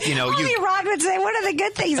 is that, Rod would say, what are the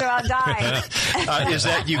good things about dying? Is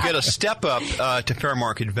that you get a step up to fair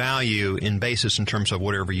market value in basis in terms of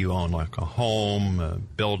whatever you own, like a home, a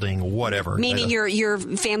building, whatever. Meaning your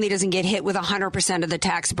family doesn't get hit with 100% of the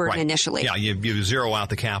tax burden initially. Yeah, you zero out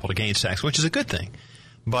the capital gains tax, which is a good thing.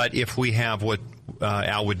 But if we have what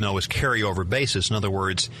Al would know as carryover basis, in other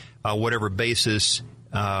words, whatever basis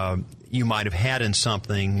you might have had in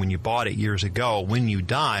something when you bought it years ago, when you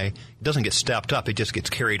die, it doesn't get stepped up. It just gets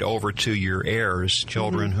carried over to your heirs,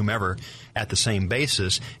 children, whomever, at the same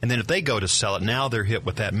basis. And then if they go to sell it, now they're hit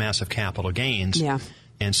with that massive capital gains. Yeah.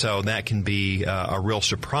 And so that can be a real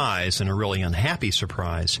surprise and a really unhappy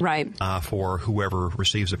surprise for whoever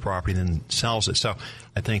receives the property and then sells it. So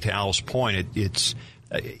I think to Al's point, it's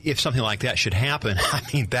if something like that should happen, I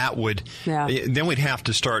mean, that would, then we'd have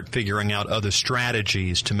to start figuring out other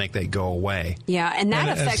strategies to make that go away. Yeah, and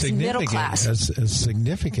that affects middle class. A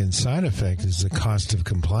significant side effect is the cost of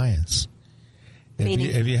compliance.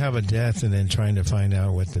 If you have a death and then trying to find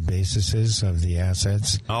out what the basis is of the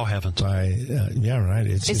assets. Oh, heavens.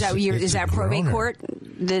 Is that probate court?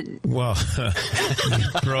 Well,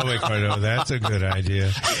 probate court, that's a good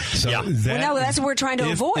idea. So that's what we're trying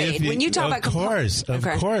to avoid. When you talk about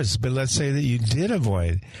Of course. But let's say that you did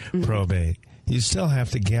avoid probate. You still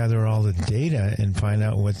have to gather all the data and find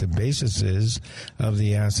out what the basis is of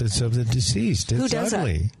the assets of the deceased. It's Who does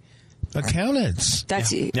ugly. Accountants.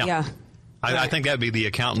 That's I think that'd be the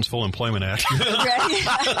Accountants Full Employment Act.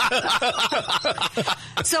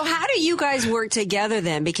 So how do you guys work together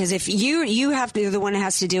then? Because if you have to be the one that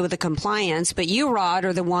has to deal with the compliance, but you, Rod,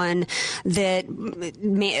 are the one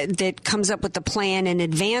that comes up with the plan in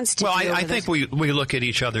advance to Well, deal I with think we look at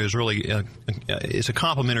each other as really it's a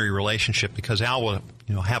complementary relationship, because Al will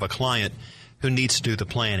have a client who needs to do the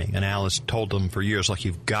planning, and Al has told them for years, like,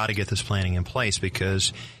 you've got to get this planning in place,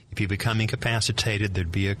 because if you become incapacitated,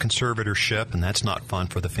 there'd be a conservatorship, and that's not fun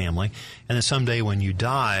for the family. And then someday when you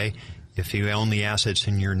die, if you own the assets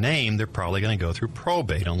in your name, they're probably going to go through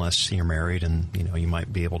probate, unless you're married and you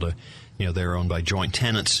might be able to, they're owned by joint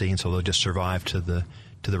tenancy, and so they'll just survive to the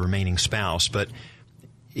remaining spouse. But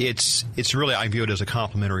it's really, I view it as a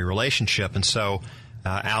complementary relationship, and so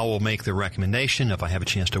Al will make the recommendation. If I have a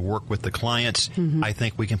chance to work with the clients, I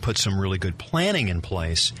think we can put some really good planning in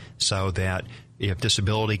place so that if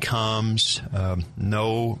disability comes,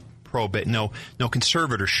 no probate, no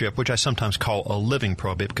conservatorship, which I sometimes call a living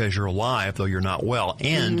probate, because you're alive though you're not well,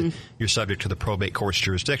 and you're subject to the probate court's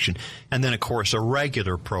jurisdiction. And then, of course, a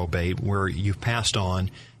regular probate where you've passed on,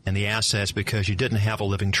 and the assets, because you didn't have a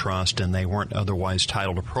living trust and they weren't otherwise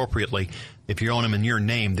titled appropriately, if you own them in your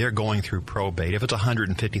name, they're going through probate. If it's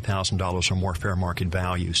 $150,000 or more fair market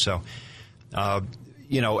value. So,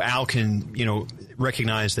 Al can,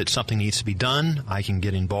 recognize that something needs to be done. I can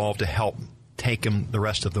get involved to help take them the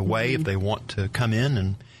rest of the way if they want to come in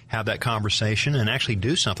and have that conversation and actually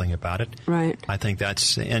do something about it. Right. I think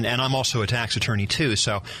that's, and I'm also a tax attorney too,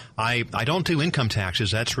 so I don't do income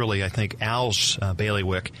taxes. That's really, I think, Al's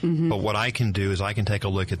bailiwick. But what I can do is I can take a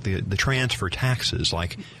look at the transfer taxes,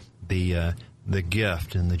 like the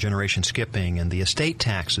gift and the generation skipping and the estate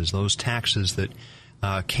taxes, those taxes that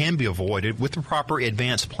can be avoided with the proper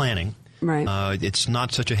advanced planning. Right. It's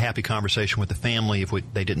not such a happy conversation with the family if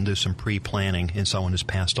they didn't do some pre-planning and someone has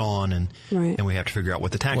passed on, and we have to figure out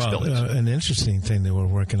what the tax bill is. An interesting thing that we're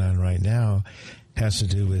working on right now has to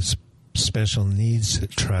do with special needs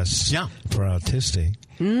trusts for autistic.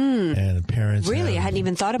 And parents. Really? I hadn't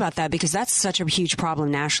even thought about that, because that's such a huge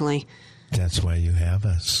problem nationally. That's why you have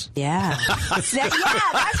us. Yeah. That's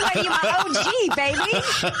why you're my OG,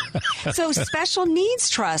 baby. So special needs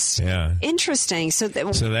trust. Yeah. Interesting. So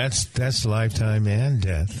that's lifetime and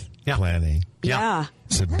death planning. Yeah.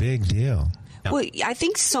 It's a big deal. Well, I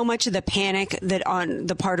think so much of the panic that on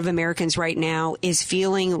the part of Americans right now is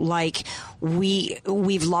feeling like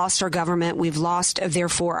we've lost our government. We've lost,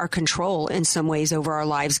 therefore, our control in some ways over our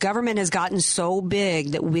lives. Government has gotten so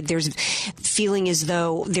big that there's feeling as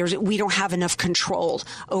though we don't have enough control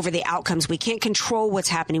over the outcomes. We can't control what's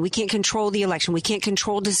happening. We can't control the election. We can't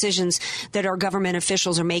control decisions that our government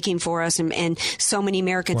officials are making for us. And so many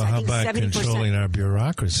Americans, well, I think 70%. How about controlling our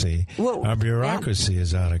bureaucracy? Our bureaucracy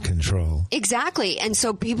is out of control. Exactly. And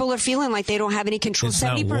so people are feeling like they don't have any control. It's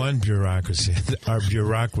not one bureaucracy. Our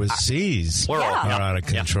bureaucracies are out of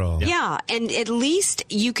control. Yeah. And at least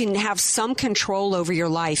you can have some control over your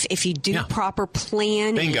life if you do proper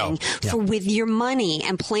planning with your money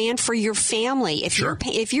and plan for your family. If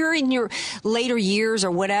you're in your later years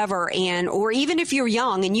or whatever, or even if you're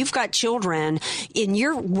young and you've got children and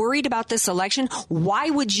you're worried about this election, why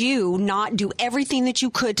would you not do everything that you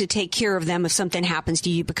could to take care of them if something happens to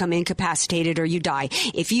you, become incapacitated, or you die?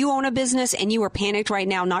 If you own a business and you are panicked right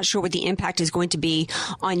now, not sure what the impact is going to be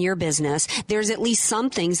on your business, there's at least some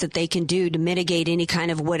things that they can do to mitigate any kind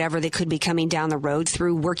of whatever that could be coming down the road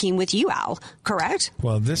through working with you, Al. Correct?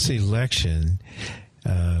 Well, this election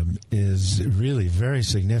is really very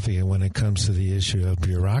significant when it comes to the issue of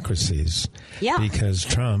bureaucracies. Yeah. Because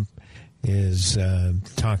Trump is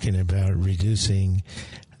talking about reducing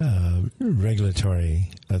regulatory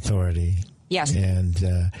authority. Yes.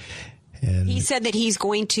 And he said that he's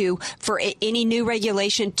going to, for any new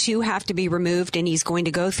regulation to have to be removed, and he's going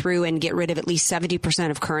to go through and get rid of at least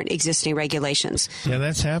 70% of current existing regulations. Yeah,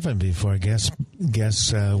 that's happened before. Guess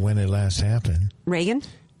when it last happened? Reagan?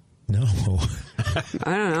 No.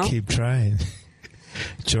 I don't know. Keep trying.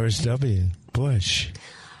 George W. Bush.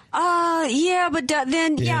 Yeah, but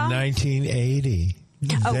then, In 1980.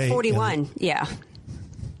 41. Yeah.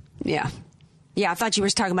 Yeah, I thought you were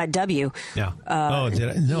talking about W. Yeah. Did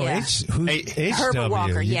I? No, yeah. Herbert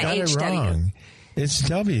Walker. You got it wrong. It's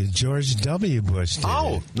W. George W. Bush did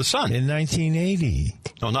it. The son. In 1980.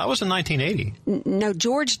 No, that was in 1980. No,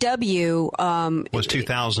 George W. Was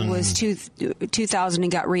 2000. Was 2000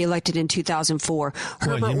 and got reelected in 2004.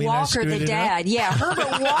 Herbert Walker, the dad. Yeah,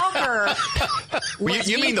 Herbert Walker was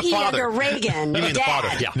you mean the VP father. under Reagan. You mean the father,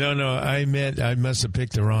 yeah. No, I must have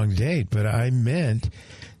picked the wrong date, but I meant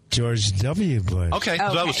George W. Bush. Okay,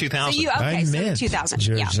 so that was 2000. So I meant 2000.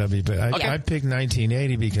 George W. Bush. I picked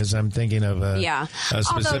 1980 because I'm thinking of a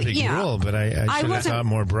specific rule, but I should have thought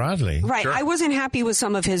more broadly. Right. Sure. I wasn't happy with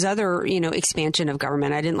some of his other, expansion of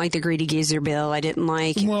government. I didn't like the Greedy Geezer bill. I didn't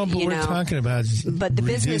like, we're talking about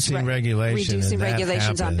reducing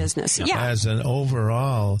regulations on business. As an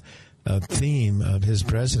overall theme of his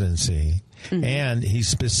presidency, and he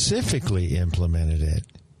specifically implemented it.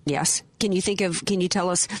 Yes. Can you tell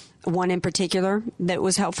us one in particular that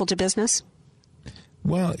was helpful to business?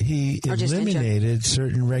 Well, he eliminated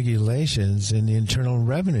certain regulations in the Internal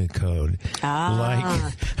Revenue Code,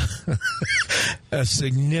 like a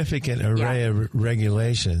significant array of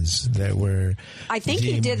regulations that were. I think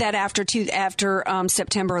he did that after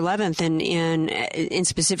September 11th, and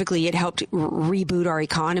specifically it helped reboot our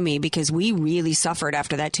economy because we really suffered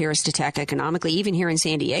after that terrorist attack economically. Even here in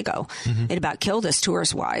San Diego, it about killed us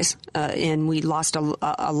tourist wise, and we lost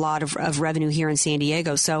a lot of revenue here in San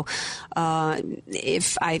Diego. So.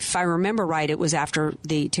 If I remember right, it was after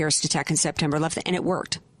the terrorist attack on September 11th, and it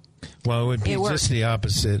worked. Well, it would be just the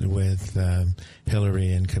opposite with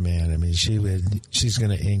Hillary in command. I mean, she's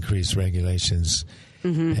going to increase regulations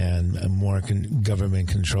and more government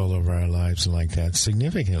control over our lives and like that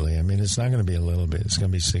significantly. I mean, it's not going to be a little bit; it's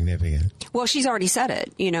going to be significant. Well, she's already said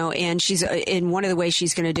it, and she's in one of the ways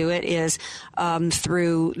she's going to do it is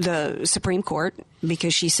through the Supreme Court,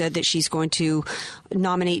 because she said that she's going to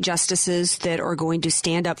nominate justices that are going to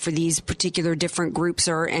stand up for these particular different groups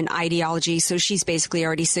and ideologies. So she's basically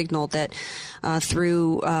already signaled that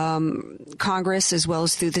through Congress as well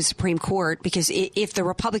as through the Supreme Court, because if the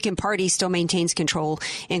Republican Party still maintains control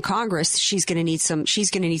in Congress, she's going to need some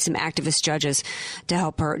activist judges to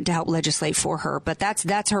help legislate for her. But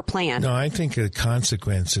that's her plan. No, I think the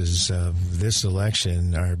consequences of this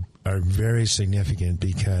election are very significant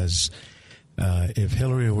because if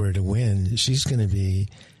Hillary were to win, she's going to be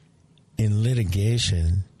in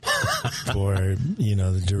litigation for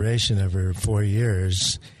the duration of her 4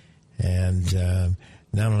 years, and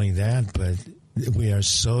not only that, but we are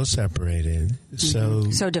so separated,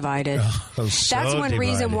 so divided. That's one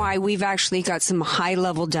reason why we've actually got some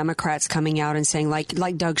high-level Democrats coming out and saying,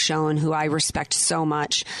 like Doug Schoen, who I respect so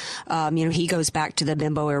much. He goes back to the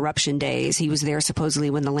bimbo eruption days. He was there supposedly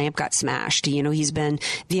when the lamp got smashed. He's been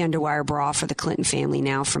the underwire bra for the Clinton family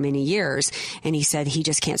now for many years, and he said he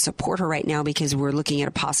just can't support her right now because we're looking at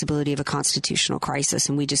a possibility of a constitutional crisis,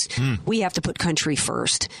 and we have to put country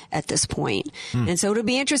first at this point. And so it'll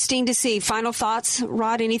be interesting to see. Final thoughts,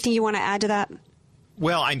 Rod? Anything you want to add to that?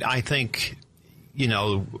 Well, I think,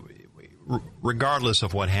 regardless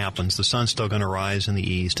of what happens, the sun's still going to rise in the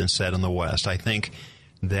east and set in the west. I think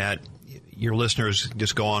that your listeners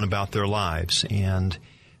just go on about their lives,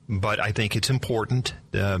 but I think it's important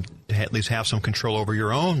to at least have some control over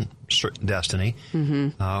your own destiny.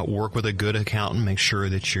 Work with a good accountant. Make sure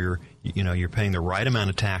that you're paying the right amount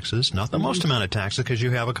of taxes, not the most amount of taxes, because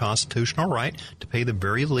you have a constitutional right to pay the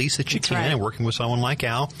very least that you can. Right. And working with someone like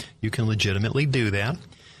Al, you can legitimately do that.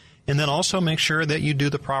 And then also make sure that you do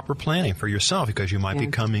the proper planning for yourself, because you might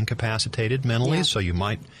become incapacitated mentally. So you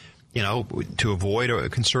might, to avoid a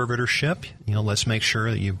conservatorship, let's make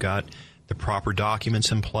sure that you've got the proper documents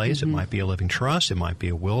in place. It might be a living trust. It might be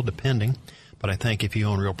a will, depending. But I think if you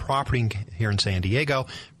own real property here in San Diego,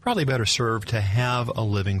 probably better served to have a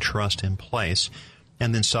living trust in place,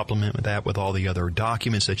 and then supplement that with all the other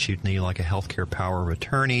documents that you'd need, like a healthcare power of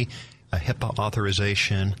attorney, a HIPAA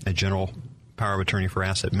authorization, a general power of attorney for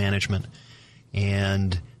asset management,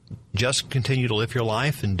 and just continue to live your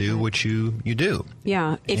life and do what you do.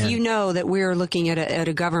 Yeah. If you know that we're looking at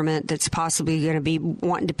a government that's possibly going to be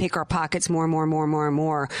wanting to pick our pockets more and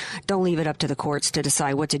more, don't leave it up to the courts to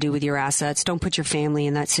decide what to do with your assets. Don't put your family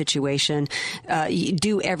in that situation.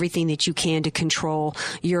 Do everything that you can to control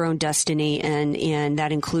your own destiny, and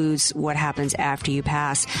that includes what happens after you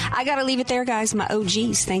pass. I got to leave it there, guys. My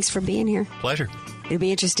OGs, thanks for being here. Pleasure. It'll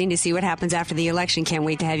be interesting to see what happens after the election. Can't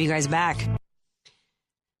wait to have you guys back.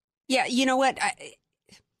 Yeah, you know what?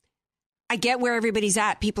 I get where everybody's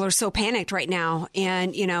at. People are so panicked right now,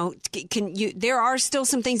 and there are still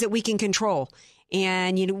some things that we can control,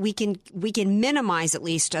 and we can minimize at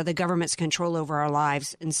least the government's control over our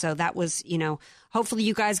lives. And so that was, hopefully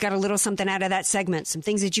you guys got a little something out of that segment. Some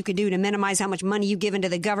things that you could do to minimize how much money you give into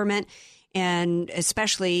the government, and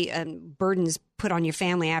especially burdens put on your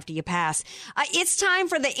family after you pass. It's time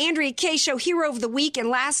for the Andrea Kaye Show Hero of the Week, and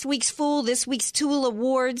last week's Fool, this week's Tool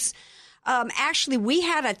Awards. Actually, we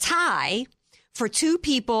had a tie for two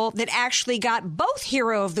people that actually got both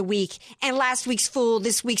Hero of the Week and last week's Fool,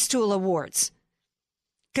 this week's Tool Awards.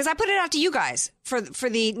 because I put it out to you guys for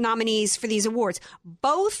the nominees for these awards.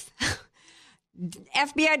 Both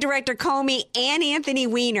FBI Director Comey and Anthony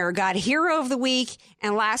Weiner got Hero of the Week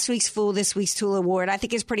and last week's Fool, this week's Tool Award. I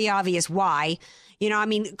think it's pretty obvious why.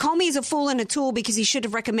 Comey's a fool and a tool because he should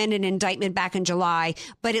have recommended an indictment back in July,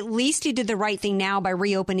 but at least he did the right thing now by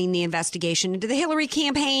reopening the investigation into the Hillary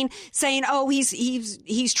campaign, saying,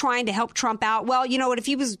 he's trying to help Trump out. Well, you know what? If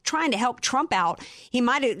he was trying to help Trump out, he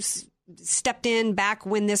might have stepped in back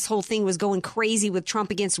when this whole thing was going crazy with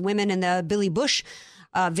Trump against women and the Billy Bush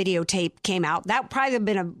videotape came out. That probably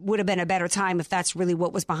would have been a better time if that's really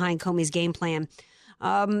what was behind Comey's game plan.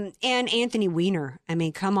 And Anthony Weiner. I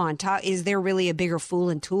mean, come on. Is there really a bigger fool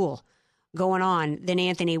and tool going on than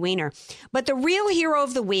Anthony Weiner? But the real hero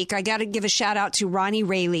of the week, I got to give a shout out to Ronnie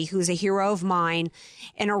Rayleigh, who's a hero of mine,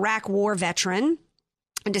 an Iraq war veteran,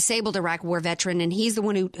 a disabled Iraq war veteran. And he's the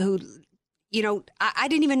one who I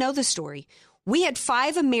didn't even know the story. We had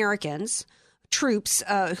 5 Americans troops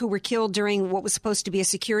who were killed during what was supposed to be a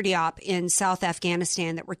security op in South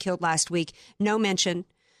Afghanistan that were killed last week. No mention.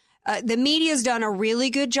 The media's done a really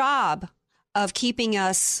good job of keeping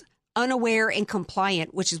us unaware and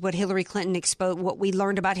compliant, which is what Hillary Clinton exposed, what we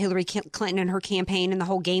learned about Hillary Clinton and her campaign and the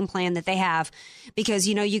whole game plan that they have. Because,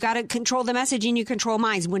 you got to control the message and you control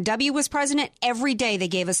minds. When W was president, every day they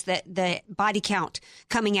gave us the body count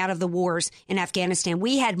coming out of the wars in Afghanistan.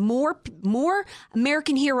 We had more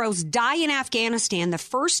American heroes die in Afghanistan the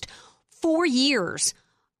first 4 years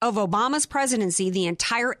of Obama's presidency, the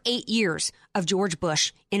entire 8 years of George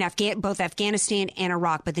Bush in both Afghanistan and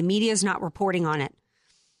Iraq. But the media is not reporting on it.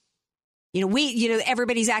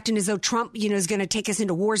 Everybody's acting as though Trump, is going to take us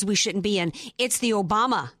into wars we shouldn't be in. It's the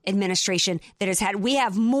Obama administration that we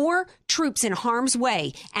have more troops in harm's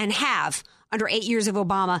way and have under 8 years of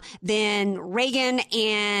Obama than Reagan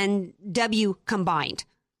and W combined.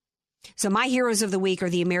 So my heroes of the week are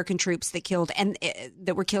the American troops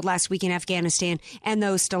that were killed last week in Afghanistan and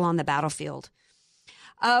those still on the battlefield.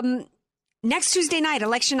 Next Tuesday night,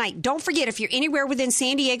 election night. Don't forget, if you're anywhere within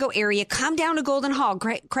San Diego area, come down to Golden Hall.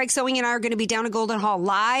 Craig Sewing and I are going to be down at Golden Hall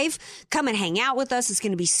live. Come and hang out with us. It's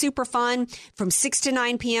going to be super fun from 6 to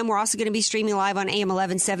 9 p.m. We're also going to be streaming live on AM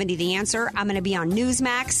 1170 The Answer. I'm going to be on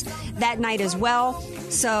Newsmax that night as well.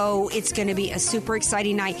 So it's going to be a super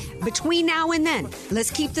exciting night. Between now and then, let's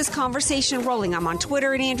keep this conversation rolling. I'm on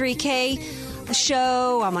Twitter at Andrea Kaye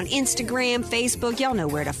Show. I'm on Instagram, Facebook. Y'all know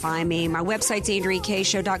where to find me. My website's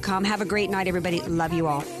AndreaKayeShow.com. Have a great night, everybody. Love you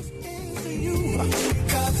all.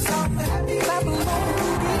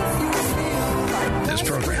 This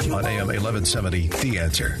program on AM 1170, The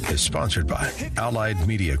Answer, is sponsored by Allied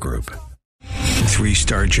Media Group.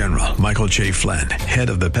 3-star General Michael J. Flynn, head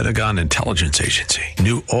of the Pentagon Intelligence Agency,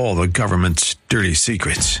 knew all the government's dirty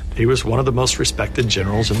secrets. He was one of the most respected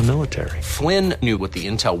generals in the military. Flynn knew what the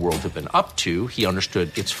intel world had been up to. He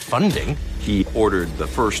understood its funding. He ordered the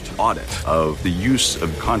first audit of the use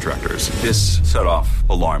of contractors. This set off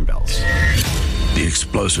alarm bells. The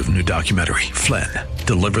explosive new documentary, Flynn,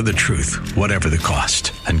 Deliver the Truth, Whatever the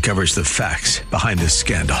Cost, uncovers the facts behind this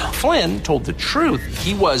scandal. Flynn told the truth.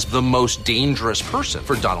 He was the most dangerous person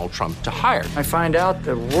for Donald Trump to hire. I find out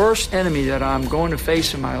the worst enemy that I'm going to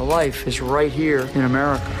face in my life is right here in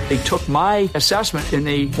America. They took my assessment and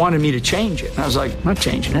they wanted me to change it. And I was like, I'm not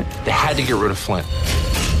changing it. They had to get rid of Flynn.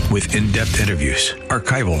 With in-depth interviews,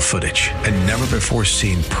 archival footage, and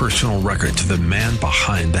never-before-seen personal records of the man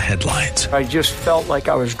behind the headlines. I just felt like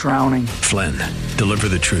I was drowning. Flynn, Deliver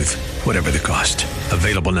the Truth, Whatever the Cost.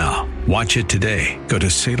 Available now. Watch it today. Go to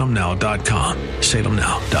salemnow.com.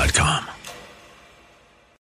 salemnow.com.